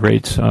primary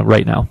grades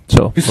right now.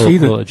 So do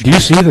you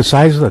see the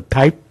size of the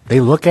type they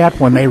look at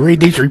when they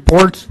read these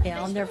reports?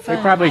 Yeah, on their They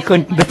phone. probably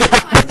couldn't.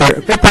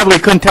 They probably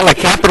couldn't tell a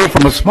capital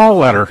from a small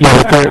letter.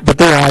 Yeah, but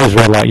their eyes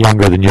are a lot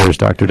younger than yours,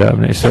 Dr.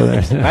 Dabney. So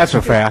That's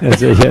a fact.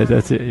 That's it. Yeah,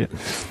 that's it.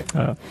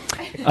 Yeah.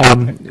 We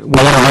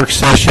had a work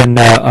session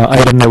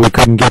item that we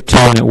couldn't get to,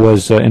 and it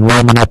was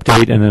enrollment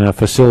update and then a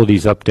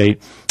facilities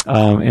update.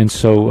 And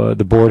so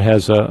the board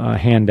has a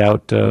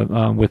handout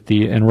with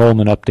the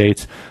enrollment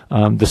updates.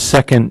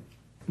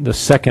 The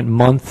second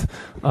month,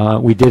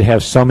 we did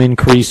have some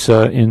increase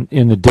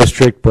in the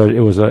district, but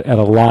it was at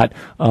a lot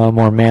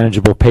more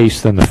manageable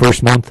pace than the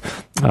first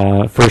month.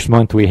 First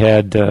month we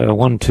had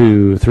 1,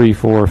 2, 3,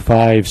 4,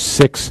 5,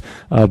 6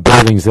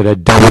 buildings that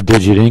had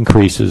double-digit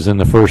increases in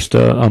the first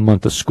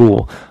month of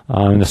school.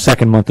 In the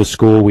second month of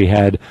school, we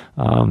had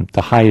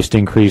the highest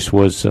increase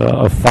was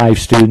of 5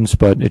 students,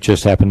 but it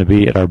just happened to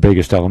be at our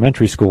biggest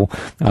elementary school,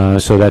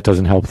 so that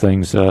doesn't help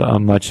things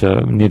much.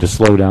 Need to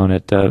slow down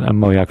at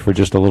Moayak for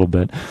just a little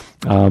bit.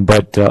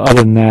 But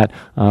other than that,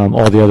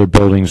 all the other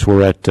buildings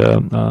were at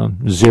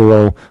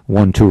 0,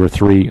 1, 2, or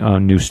 3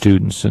 new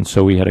students, and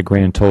so we had a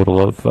grand total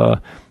of,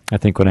 I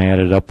think when I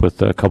added up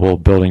with a couple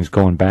of buildings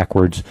going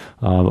backwards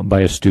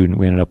by a student,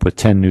 we ended up with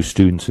 10 new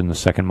students in the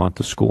second month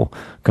of school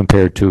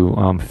compared to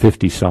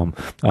 50-some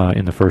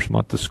in the first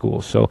month of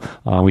school. So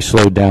we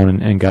slowed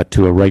down and got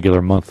to a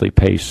regular monthly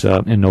pace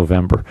in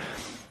November.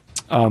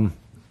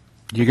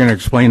 You're going to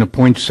explain the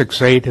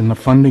 .68 in the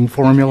funding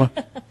formula?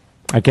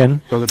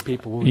 Again? So that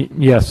people...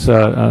 Yes,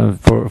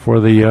 for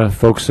the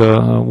folks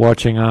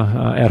watching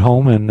at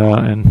home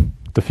and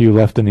the few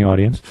left in the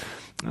audience.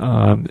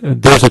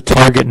 There's a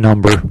target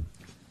number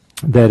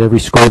that every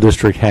school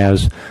district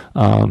has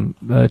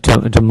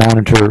to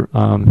monitor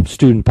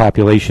student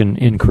population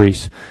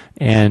increase.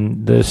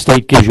 And the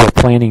state gives you a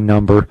planning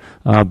number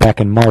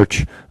back in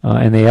March,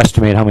 and they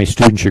estimate how many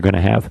students you're going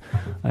to have.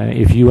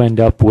 If you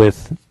end up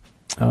with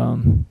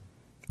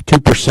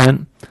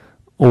 2%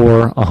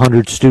 or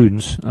 100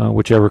 students,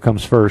 whichever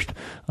comes first,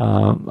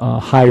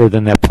 higher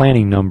than that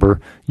planning number,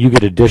 you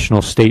get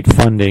additional state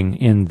funding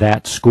in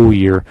that school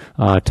year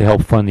to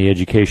help fund the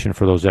education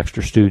for those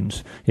extra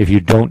students. If you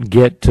don't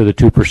get to the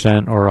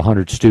 2% or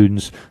 100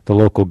 students, the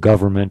local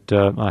government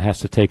has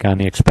to take on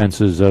the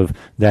expenses of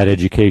that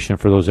education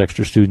for those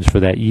extra students for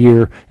that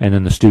year, and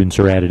then the students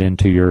are added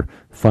into your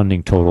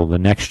funding total the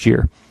next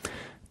year.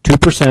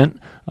 2%.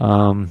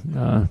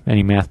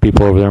 Any math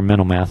people over there,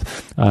 mental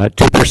math,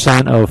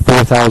 2% of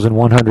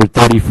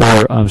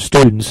 4,134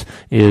 students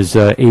is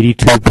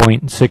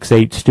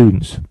 82.68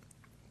 students.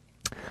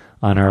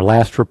 On our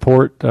last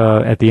report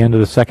at the end of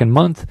the second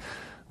month,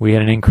 we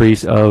had an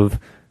increase of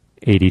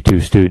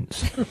 82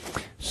 students.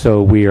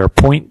 So we are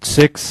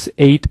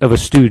 0.68 of a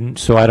student,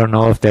 so I don't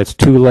know if that's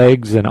 2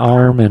 legs, an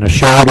arm, and a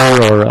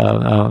shoulder, or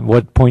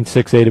what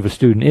 0.68 of a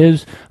student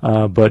is,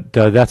 but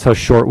that's how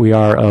short we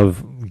are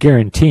of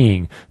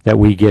guaranteeing that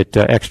we get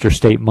extra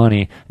state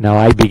money. Now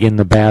I begin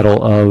the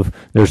battle of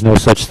there's no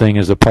such thing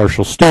as a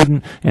partial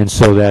student, and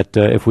so that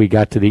if we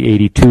got to the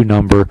 82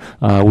 number,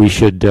 we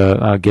should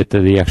get to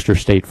the extra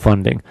state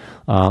funding.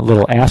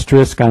 Little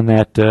asterisk on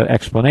that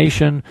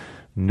explanation.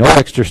 No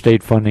extra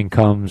state funding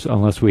comes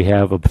unless we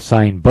have a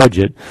signed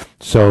budget.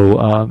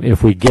 So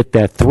if we get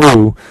that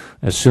through,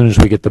 as soon as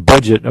we get the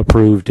budget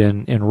approved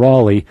in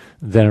Raleigh,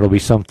 then it'll be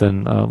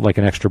something like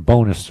an extra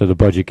bonus to the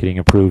budget getting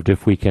approved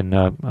if we can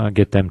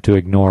get them to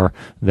ignore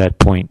that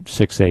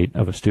 0.68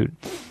 of a student.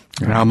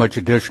 And how much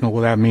additional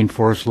will that mean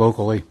for us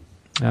locally?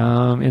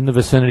 In the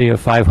vicinity of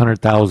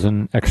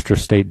 500,000 extra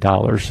state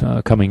dollars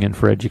coming in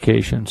for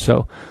education.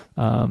 So,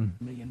 $1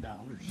 million.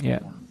 Yeah.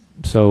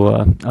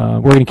 So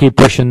we're going to keep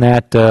pushing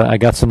that. I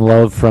got some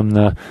love from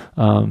the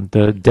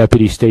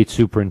deputy state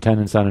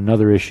superintendents on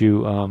another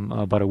issue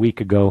about a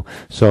week ago.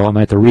 So I'm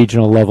at the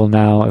regional level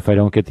now. If I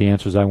don't get the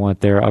answers I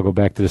want there, I'll go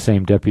back to the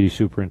same deputy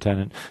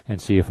superintendent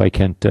and see if I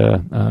can't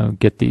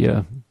get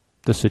the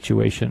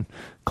situation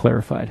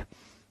clarified.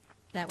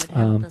 That would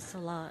help us a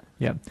lot.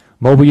 Yeah.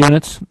 Mobile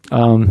units,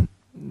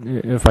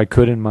 if I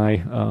could in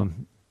my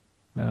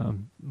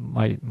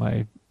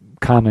my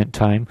comment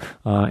time,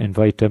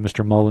 invite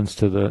Mr. Mullins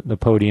to the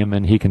podium,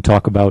 and he can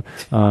talk about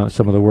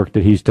some of the work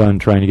that he's done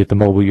trying to get the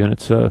mobile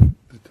units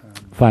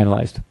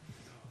finalized.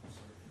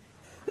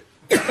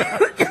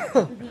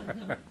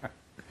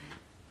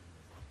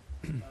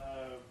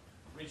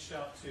 Reached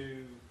out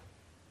to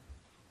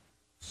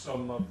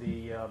some of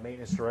the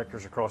maintenance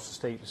directors across the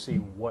state to see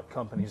what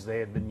companies they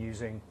had been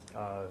using,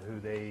 who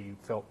they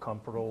felt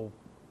comfortable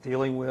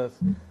dealing with,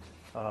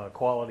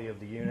 quality of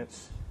the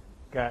units.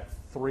 Got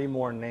 3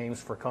 more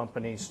names for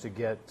companies to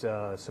get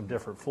some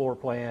different floor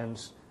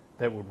plans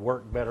that would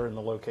work better in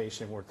the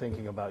location we're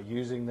thinking about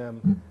using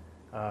them.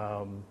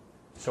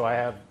 So I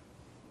have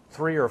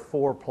 3 or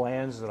 4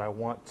 plans that I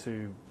want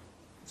to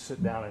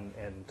sit down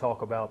and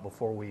talk about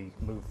before we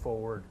move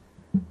forward.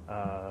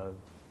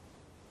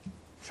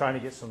 Trying to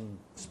get some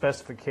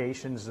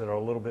specifications that are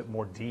a little bit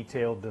more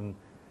detailed than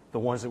the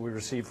ones that we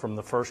received from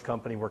the first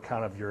company. Were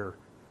kind of your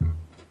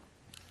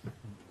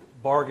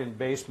bargain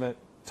basement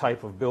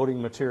type of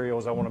building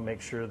materials. I want to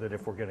make sure that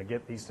if we're going to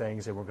get these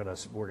things and we're going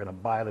to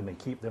buy them and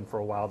keep them for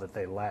a while, that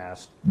they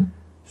last.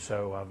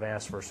 So I've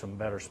asked for some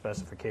better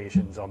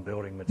specifications on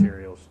building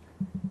materials.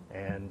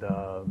 And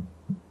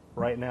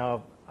right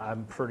now,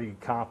 I'm pretty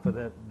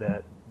confident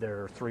that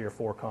there are 3 or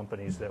 4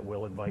 companies that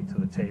will invite to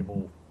the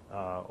table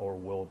or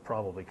will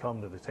probably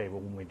come to the table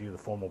when we do the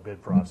formal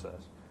bid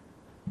process.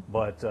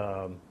 But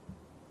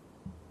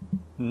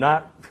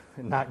not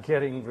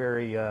getting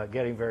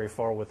very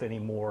far with any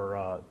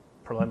more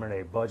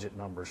preliminary budget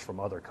numbers from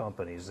other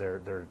companies.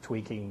 They're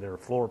tweaking their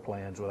floor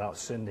plans without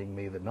sending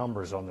me the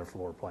numbers on their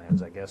floor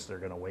plans. I guess they're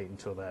going to wait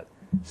until that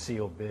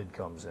sealed bid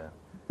comes in.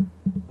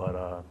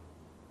 But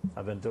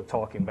I've been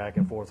talking back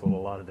and forth with a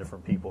lot of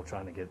different people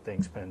trying to get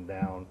things pinned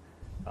down,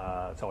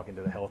 talking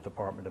to the health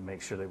department to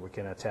make sure that we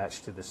can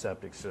attach to the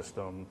septic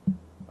system,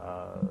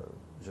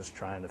 just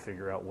trying to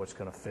figure out what's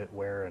going to fit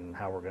where and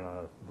how we're going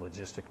to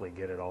logistically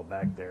get it all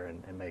back there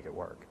and make it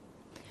work.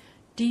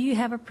 Do you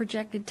have a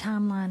projected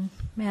timeline,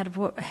 Matt,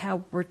 of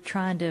how we're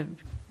trying to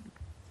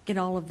get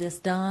all of this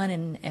done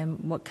and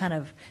what kind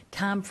of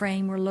time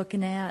frame we're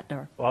looking at?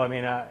 Or Well, I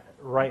mean,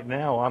 right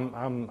now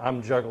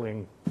I'm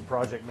juggling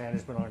project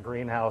management on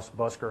greenhouse,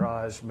 bus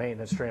garage,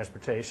 maintenance,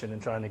 transportation,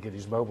 and trying to get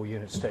these mobile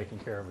units taken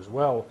care of as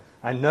well.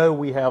 I know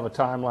we have a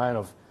timeline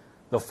of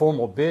the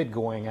formal bid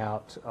going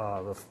out,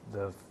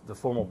 the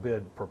formal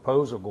bid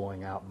proposal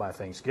going out by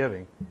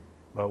Thanksgiving.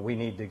 But we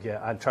need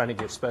to I'm trying to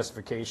get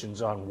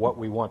specifications on what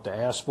we want to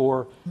ask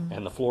for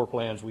and the floor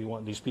plans we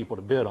want these people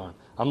to bid on.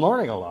 I'm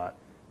learning a lot.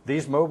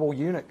 These mobile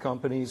unit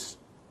companies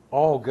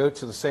all go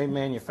to the same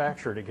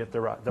manufacturer to get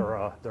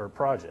their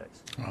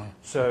projects.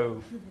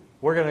 So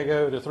we're going to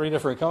go to 3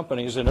 different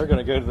companies and they're going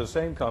to go to the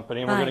same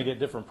company and we're going to get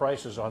different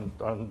prices on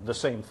the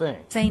same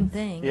thing. Same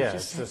thing. Yeah,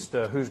 it's just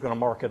who's going to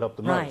mark it up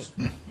the most.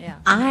 Yeah.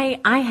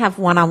 I have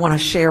one I want to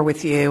share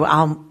with you.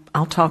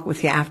 I'll talk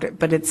with you after,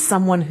 but it's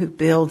someone who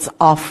builds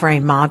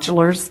off-frame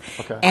modulars,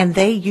 and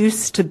they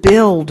used to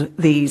build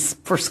these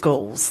for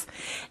schools,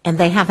 and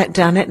they haven't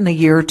done it in a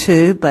year or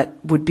 2, but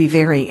would be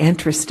very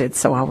interested,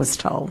 so I was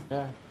told.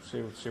 Yeah,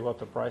 see what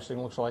the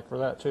pricing looks like for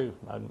that too.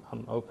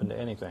 I'm open to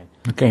anything.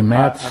 Okay,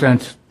 Matt,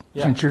 since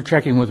you're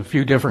checking with a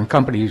few different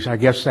companies, I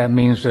guess that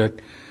means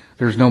that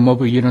there's no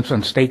mobile units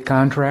on state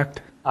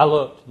contract? I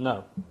looked,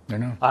 no. I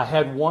know. I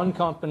had one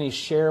company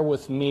share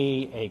with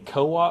me a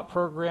co-op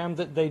program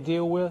that they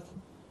deal with,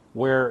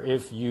 where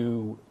if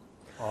you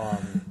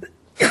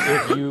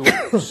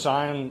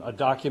sign a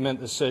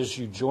document that says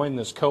you join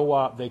this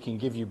co-op, they can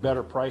give you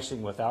better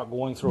pricing without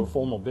going through a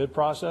formal bid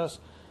process.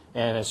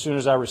 And as soon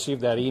as I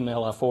received that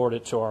email, I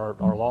forwarded it to our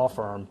law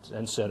firm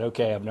and said,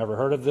 okay, I've never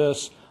heard of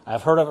this.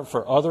 I've heard of it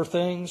for other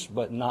things,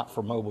 but not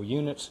for mobile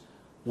units.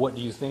 What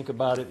do you think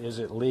about it? Is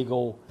it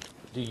legal?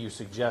 Do you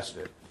suggest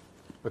it?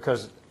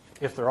 Because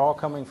if they're all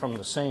coming from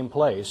the same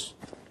place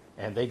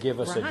and they give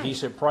us a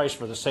decent price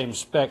for the same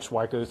specs,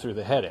 why go through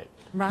the headache?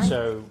 Right.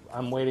 So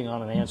I'm waiting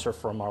on an answer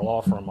from our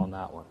law firm on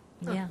that one.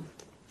 Yeah.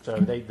 So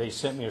they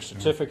sent me a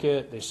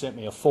certificate, they sent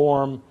me a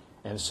form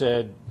and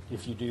said,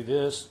 if you do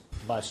this,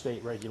 by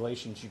state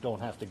regulations, you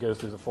don't have to go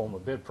through the formal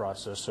bid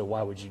process, so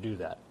why would you do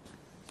that?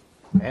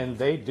 And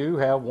they do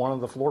have one of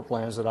the floor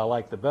plans that I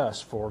like the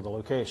best for the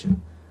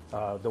location.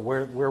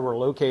 Where we're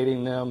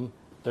locating them,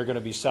 they're going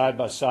to be side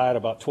by side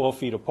about 12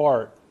 feet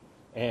apart,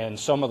 and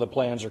some of the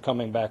plans are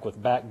coming back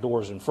with back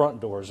doors and front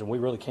doors, and we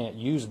really can't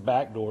use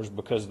back doors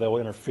because they'll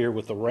interfere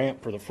with the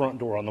ramp for the front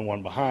door on the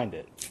one behind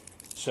it.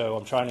 So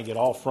I'm trying to get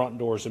all front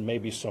doors and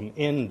maybe some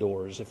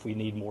indoors if we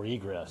need more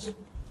egress.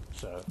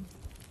 So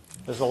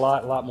there's a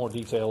lot more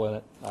detail in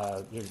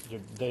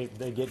it.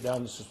 They get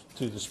down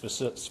to the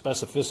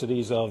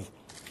specificities of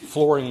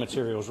flooring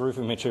materials,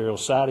 roofing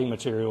materials, siding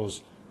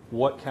materials.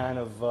 What kind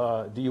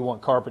of, do you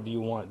want carpet, do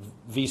you want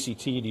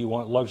VCT, do you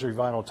want luxury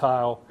vinyl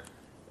tile?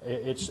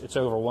 It's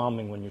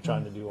overwhelming when you're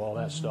trying to do all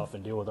that stuff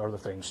and deal with other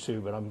things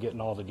too, but I'm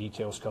getting all the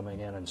details coming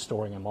in and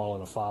storing them all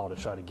in a file to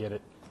try to get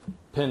it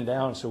pinned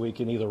down so we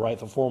can either write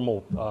the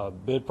formal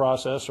bid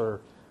process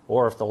or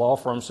if the law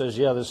firm says,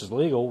 yeah, this is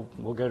legal,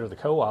 we'll go to the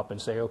co-op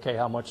and say, okay,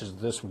 how much is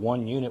this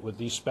one unit with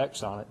these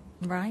specs on it?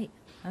 Right,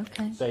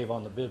 okay. Save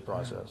on the bid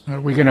process.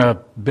 Are we going to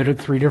bid it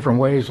 3 different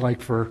ways, like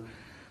for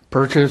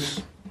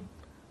purchase,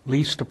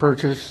 lease to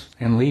purchase,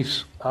 and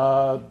lease?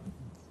 I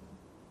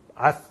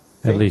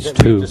think At least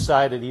that 2. we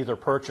decided either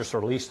purchase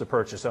or lease to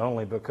purchase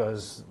only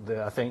because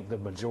I think the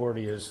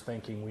majority is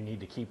thinking we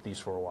need to keep these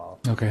for a while.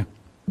 Okay.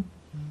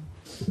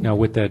 Now,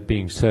 with that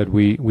being said,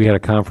 we had a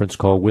conference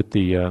call with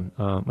the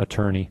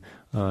attorney.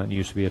 It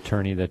used to be an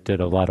attorney that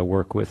did a lot of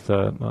work with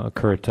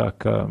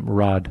Currituck,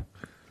 Rod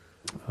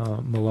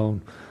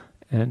Malone.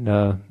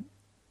 And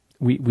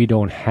we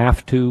don't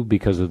have to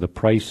because of the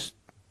price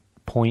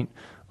point.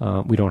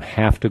 We don't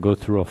have to go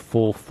through a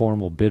full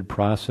formal bid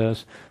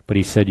process, but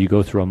he said you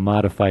go through a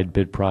modified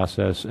bid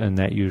process, and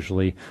that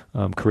usually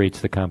creates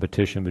the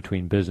competition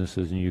between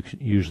businesses, and you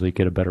usually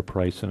get a better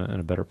price and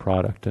a better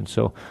product. And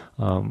so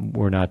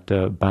we're not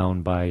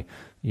bound by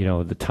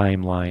the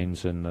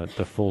timelines and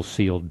the full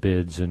sealed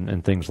bids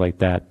and things like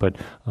that, but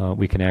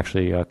we can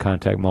actually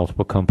contact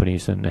multiple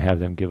companies and have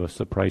them give us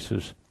the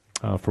prices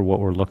for what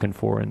we're looking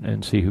for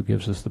and see who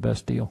gives us the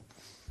best deal.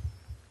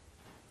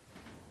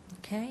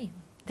 Okay.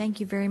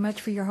 Thank you very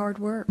much for your hard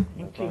work.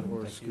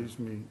 Or, excuse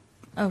me.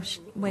 Oh,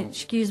 wait,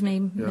 excuse me,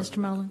 Yeah. Mr.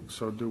 Mullen.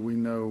 So do we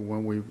know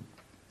when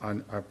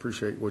I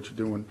appreciate what you're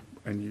doing,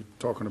 and you're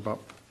talking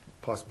about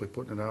possibly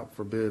putting it out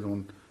for bid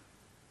on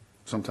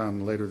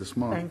sometime later this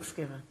month.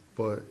 Thanksgiving.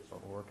 But, That's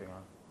what we're working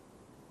on.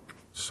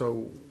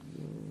 so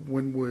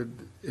when would,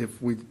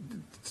 if we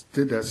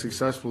did that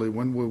successfully,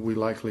 when would we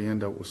likely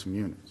end up with some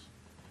units?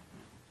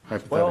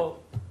 Hypothetically.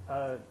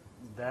 Well,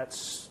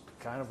 that's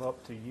kind of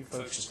up to you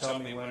folks to tell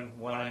me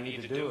when I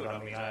need to do it. I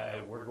mean,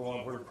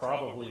 we're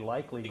probably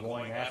likely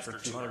going after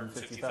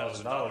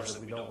 $250,000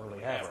 that we don't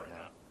really have right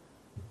now.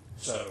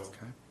 So,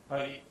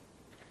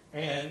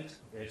 and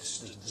it's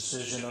the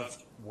decision of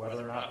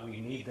whether or not we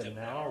need them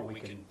now, or we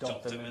can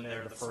dump them in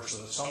there the first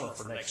of the summer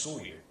for next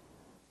school year.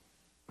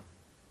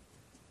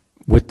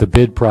 With the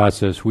bid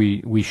process,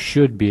 we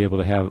should be able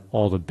to have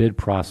all the bid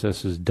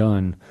processes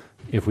done.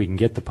 If we can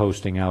get the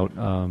posting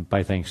out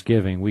by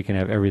Thanksgiving, we can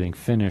have everything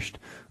finished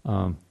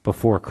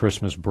before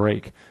Christmas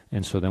break,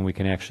 and so then we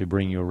can actually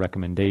bring you a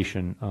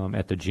recommendation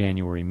at the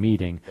January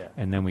meeting,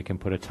 and then we can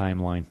put a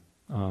timeline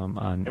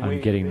on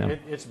getting them.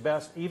 It's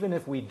best, even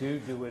if we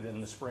do it in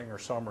the spring or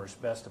summer, it's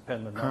best to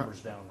pin the numbers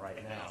down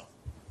right now.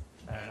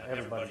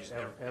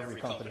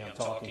 Every company I'm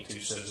talking to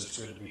says it's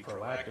good to be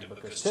proactive,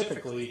 because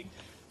typically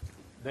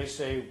they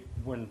say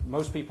when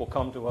most people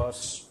come to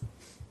us,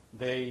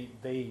 they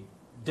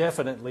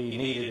definitely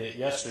needed it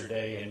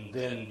yesterday, and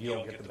then you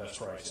don't get the best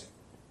pricing.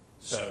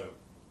 So,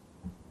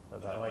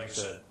 like I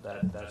said,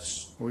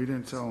 that's... Well, you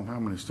didn't tell them how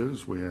many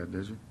students we had,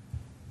 did you?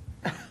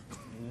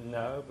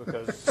 No,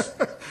 because...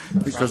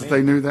 Because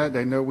they knew that,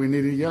 they know we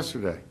needed it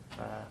yesterday.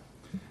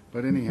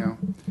 But anyhow,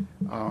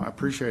 I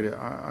appreciate it.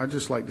 I'd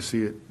just like to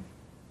see it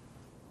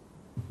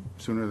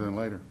sooner than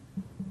later.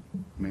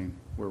 I mean,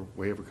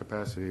 we have a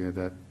capacity at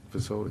that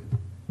facility.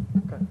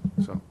 Okay.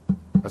 So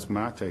that's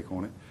my take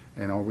on it.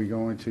 And are we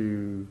going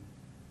to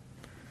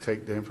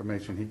take the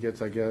information he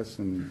gets, I guess,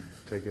 and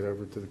take it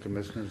over to the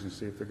commissioners and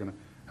see if they're going to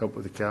help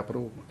with the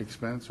capital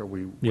expense? Are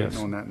we Yes.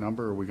 waiting on that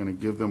number? Are we going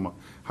to give them a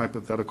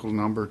hypothetical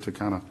number to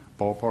kind of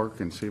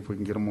ballpark and see if we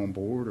can get them on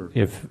board? Or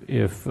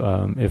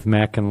If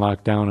Matt can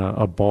lock down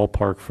a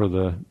ballpark for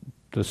the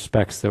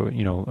specs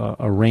that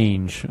a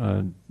range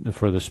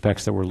for the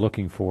specs that we're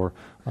looking for,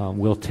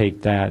 we'll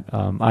take that.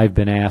 I've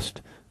been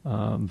asked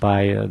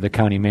by the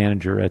county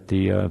manager at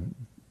the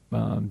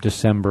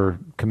December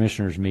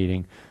commissioners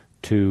meeting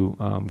to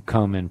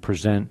come and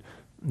present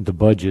the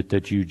budget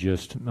that you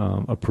just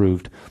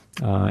approved,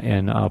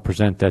 and I'll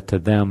present that to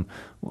them.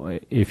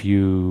 If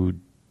you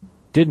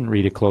didn't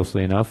read it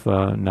closely enough,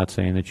 not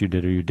saying that you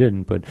did or you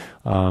didn't, but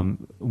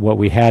what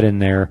we had in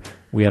there,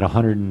 we had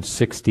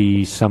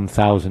 $160-some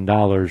thousand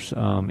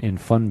in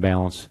fund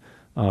balance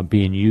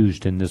being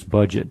used in this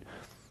budget.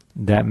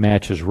 That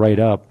matches right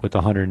up with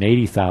the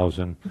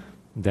 $180,000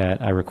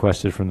 that I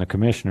requested from the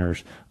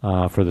commissioners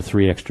for the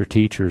 3 extra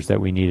teachers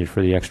that we needed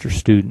for the extra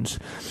students.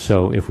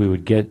 So if we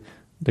would get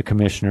the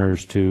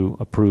commissioners to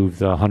approve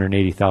the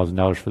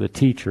 $180,000 for the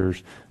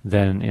teachers,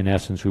 then in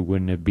essence we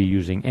wouldn't be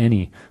using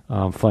any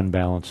fund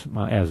balance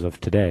as of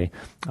today,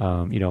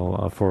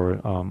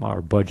 for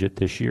our budget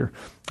this year,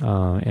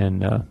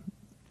 and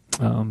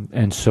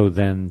so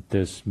then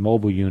this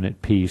mobile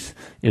unit piece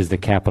is the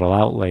capital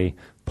outlay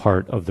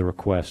part of the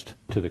request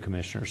to the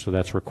commissioners. So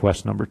that's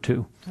request number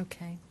 2.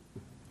 Okay.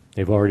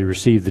 They've already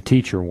received the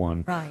teacher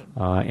one, Right.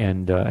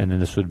 And then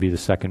this would be the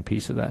second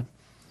piece of that.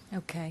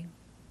 Okay.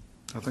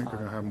 I think they're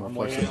going to have more I'm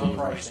waiting on flexibility.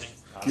 pricing.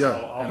 Yeah,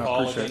 I'll and I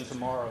call appreciate again it.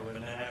 tomorrow, and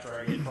then after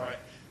I get price,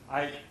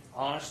 I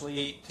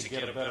honestly, to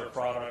get a better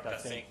product, I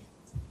think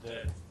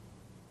that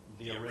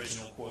the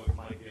original quote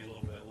might be a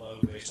little bit low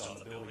based on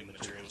the building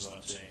materials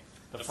I'm seeing.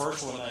 The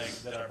first one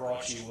that I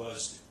brought you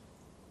was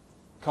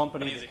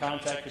company that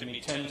contacted me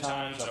 10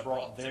 times. I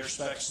brought their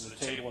specs to the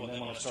table, and then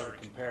when I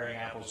started comparing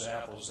apples to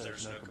apples,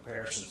 there's no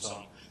comparisons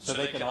on them. So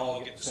they can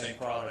all get the same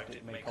product.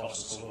 It may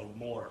cost us a little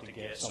more to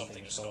get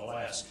something that's going to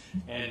last.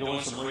 And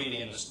doing some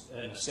reading in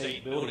the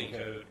state building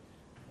code,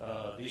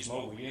 these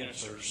mobile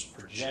units are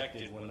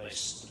projected when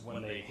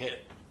they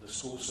hit the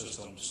school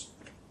systems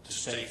to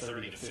stay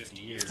 30 to 50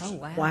 years. Oh,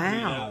 wow.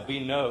 Wow. We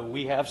know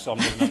we have some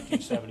in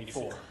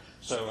 1974.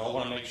 So I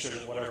want to make sure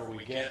that whatever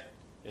we get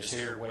is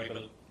here way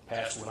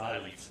past when I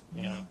leave,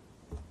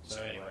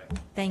 So anyway.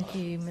 Thank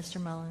you,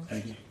 Mr. Mullins.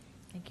 Thank you.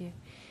 Thank you.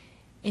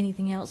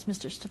 Anything else,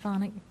 Mr.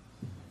 Stefanik?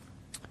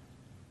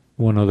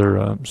 One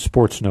other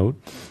sports note,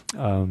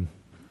 and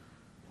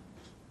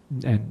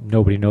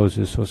nobody knows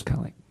this, so it's kind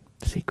of like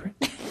secret.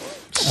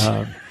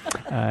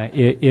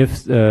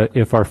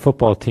 If our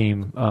football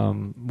team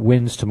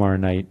wins tomorrow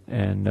night,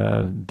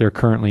 and they're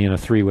currently in a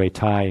three-way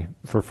tie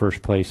for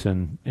first place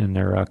in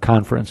their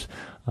conference,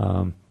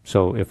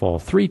 so if all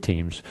three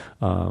teams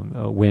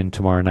win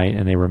tomorrow night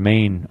and they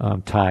remain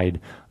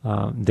tied,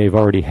 they've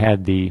already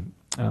had the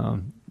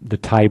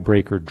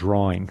tiebreaker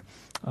drawing.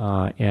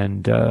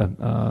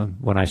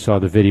 When I saw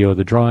the video of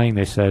the drawing,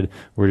 they said,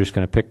 we're just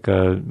going to pick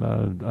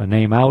a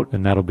name out,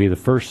 and that'll be the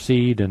first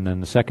seed, and then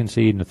the second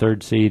seed, and the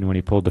third seed. And when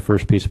he pulled the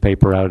first piece of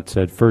paper out, it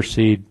said first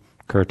seed,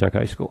 Currituck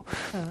High School.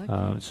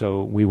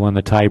 So we won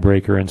the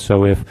tiebreaker, and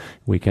so if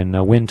we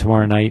can win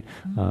tomorrow night,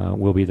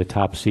 we'll be the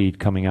top seed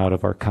coming out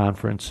of our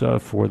conference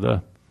for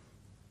the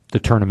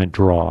tournament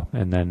draw.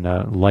 And then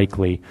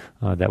likely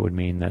that would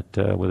mean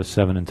that with a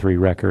 7-3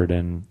 record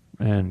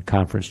and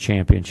conference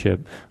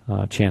championship,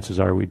 chances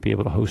are we'd be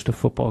able to host a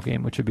football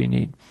game, which would be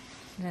neat.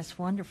 That's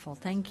wonderful.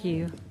 Thank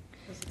you.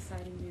 Most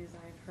exciting news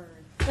I've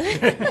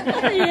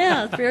heard.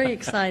 Yeah, it's very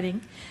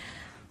exciting.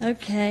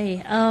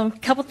 Okay, a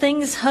couple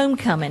things.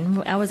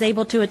 Homecoming. I was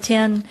able to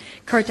attend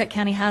Currituck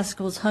County High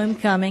School's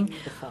homecoming.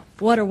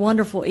 What a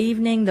wonderful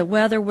evening. The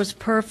weather was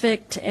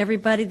perfect.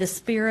 Everybody, the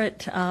spirit,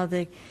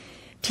 the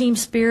team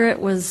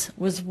spirit was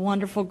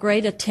wonderful.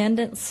 Great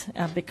attendance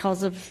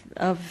because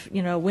of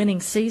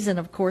winning season.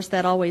 Of course,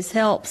 that always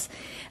helps.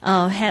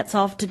 Hats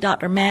off to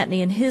Dr.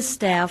 Matney and his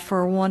staff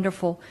for a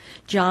wonderful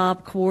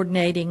job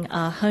coordinating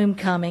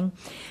homecoming.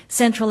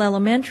 Central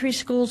Elementary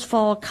School's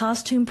fall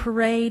costume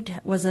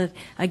parade was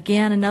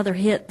again another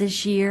hit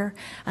this year.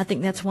 I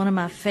think that's one of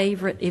my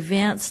favorite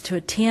events to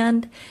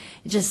attend.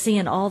 Just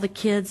seeing all the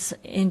kids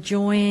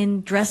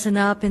enjoying dressing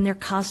up in their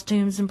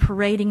costumes and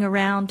parading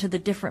around to the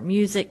different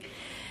music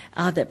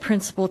that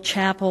Principal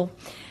Chapel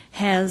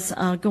has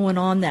going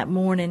on that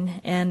morning,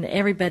 and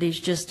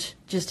everybody's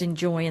just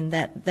enjoying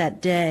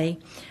that day.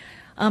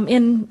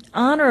 In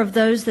honor of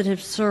those that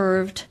have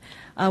served,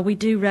 we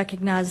do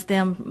recognize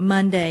them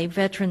Monday,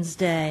 Veterans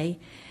Day,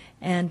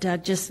 and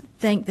just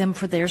thank them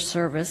for their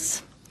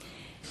service.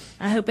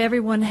 I hope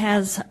everyone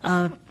has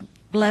a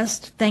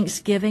blessed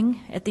Thanksgiving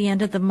at the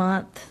end of the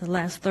month, the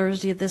last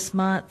Thursday of this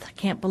month. I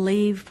can't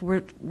believe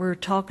we're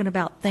talking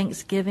about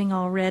Thanksgiving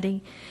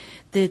already.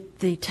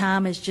 The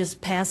time is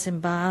just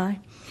passing by.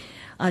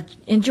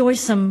 Enjoy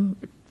some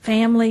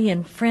family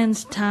and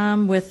friends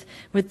time with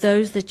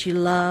those that you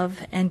love,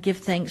 and give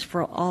thanks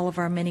for all of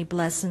our many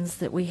blessings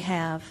that we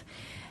have,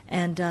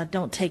 and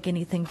don't take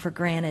anything for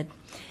granted.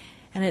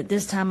 And at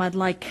this time, I'd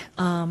like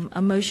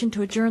a motion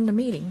to adjourn the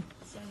meeting.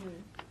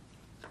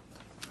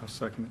 I'll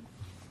second it.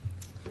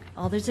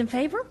 All those in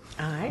favor?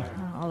 Aye.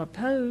 All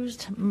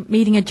opposed?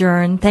 Meeting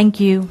adjourned. Thank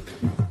you.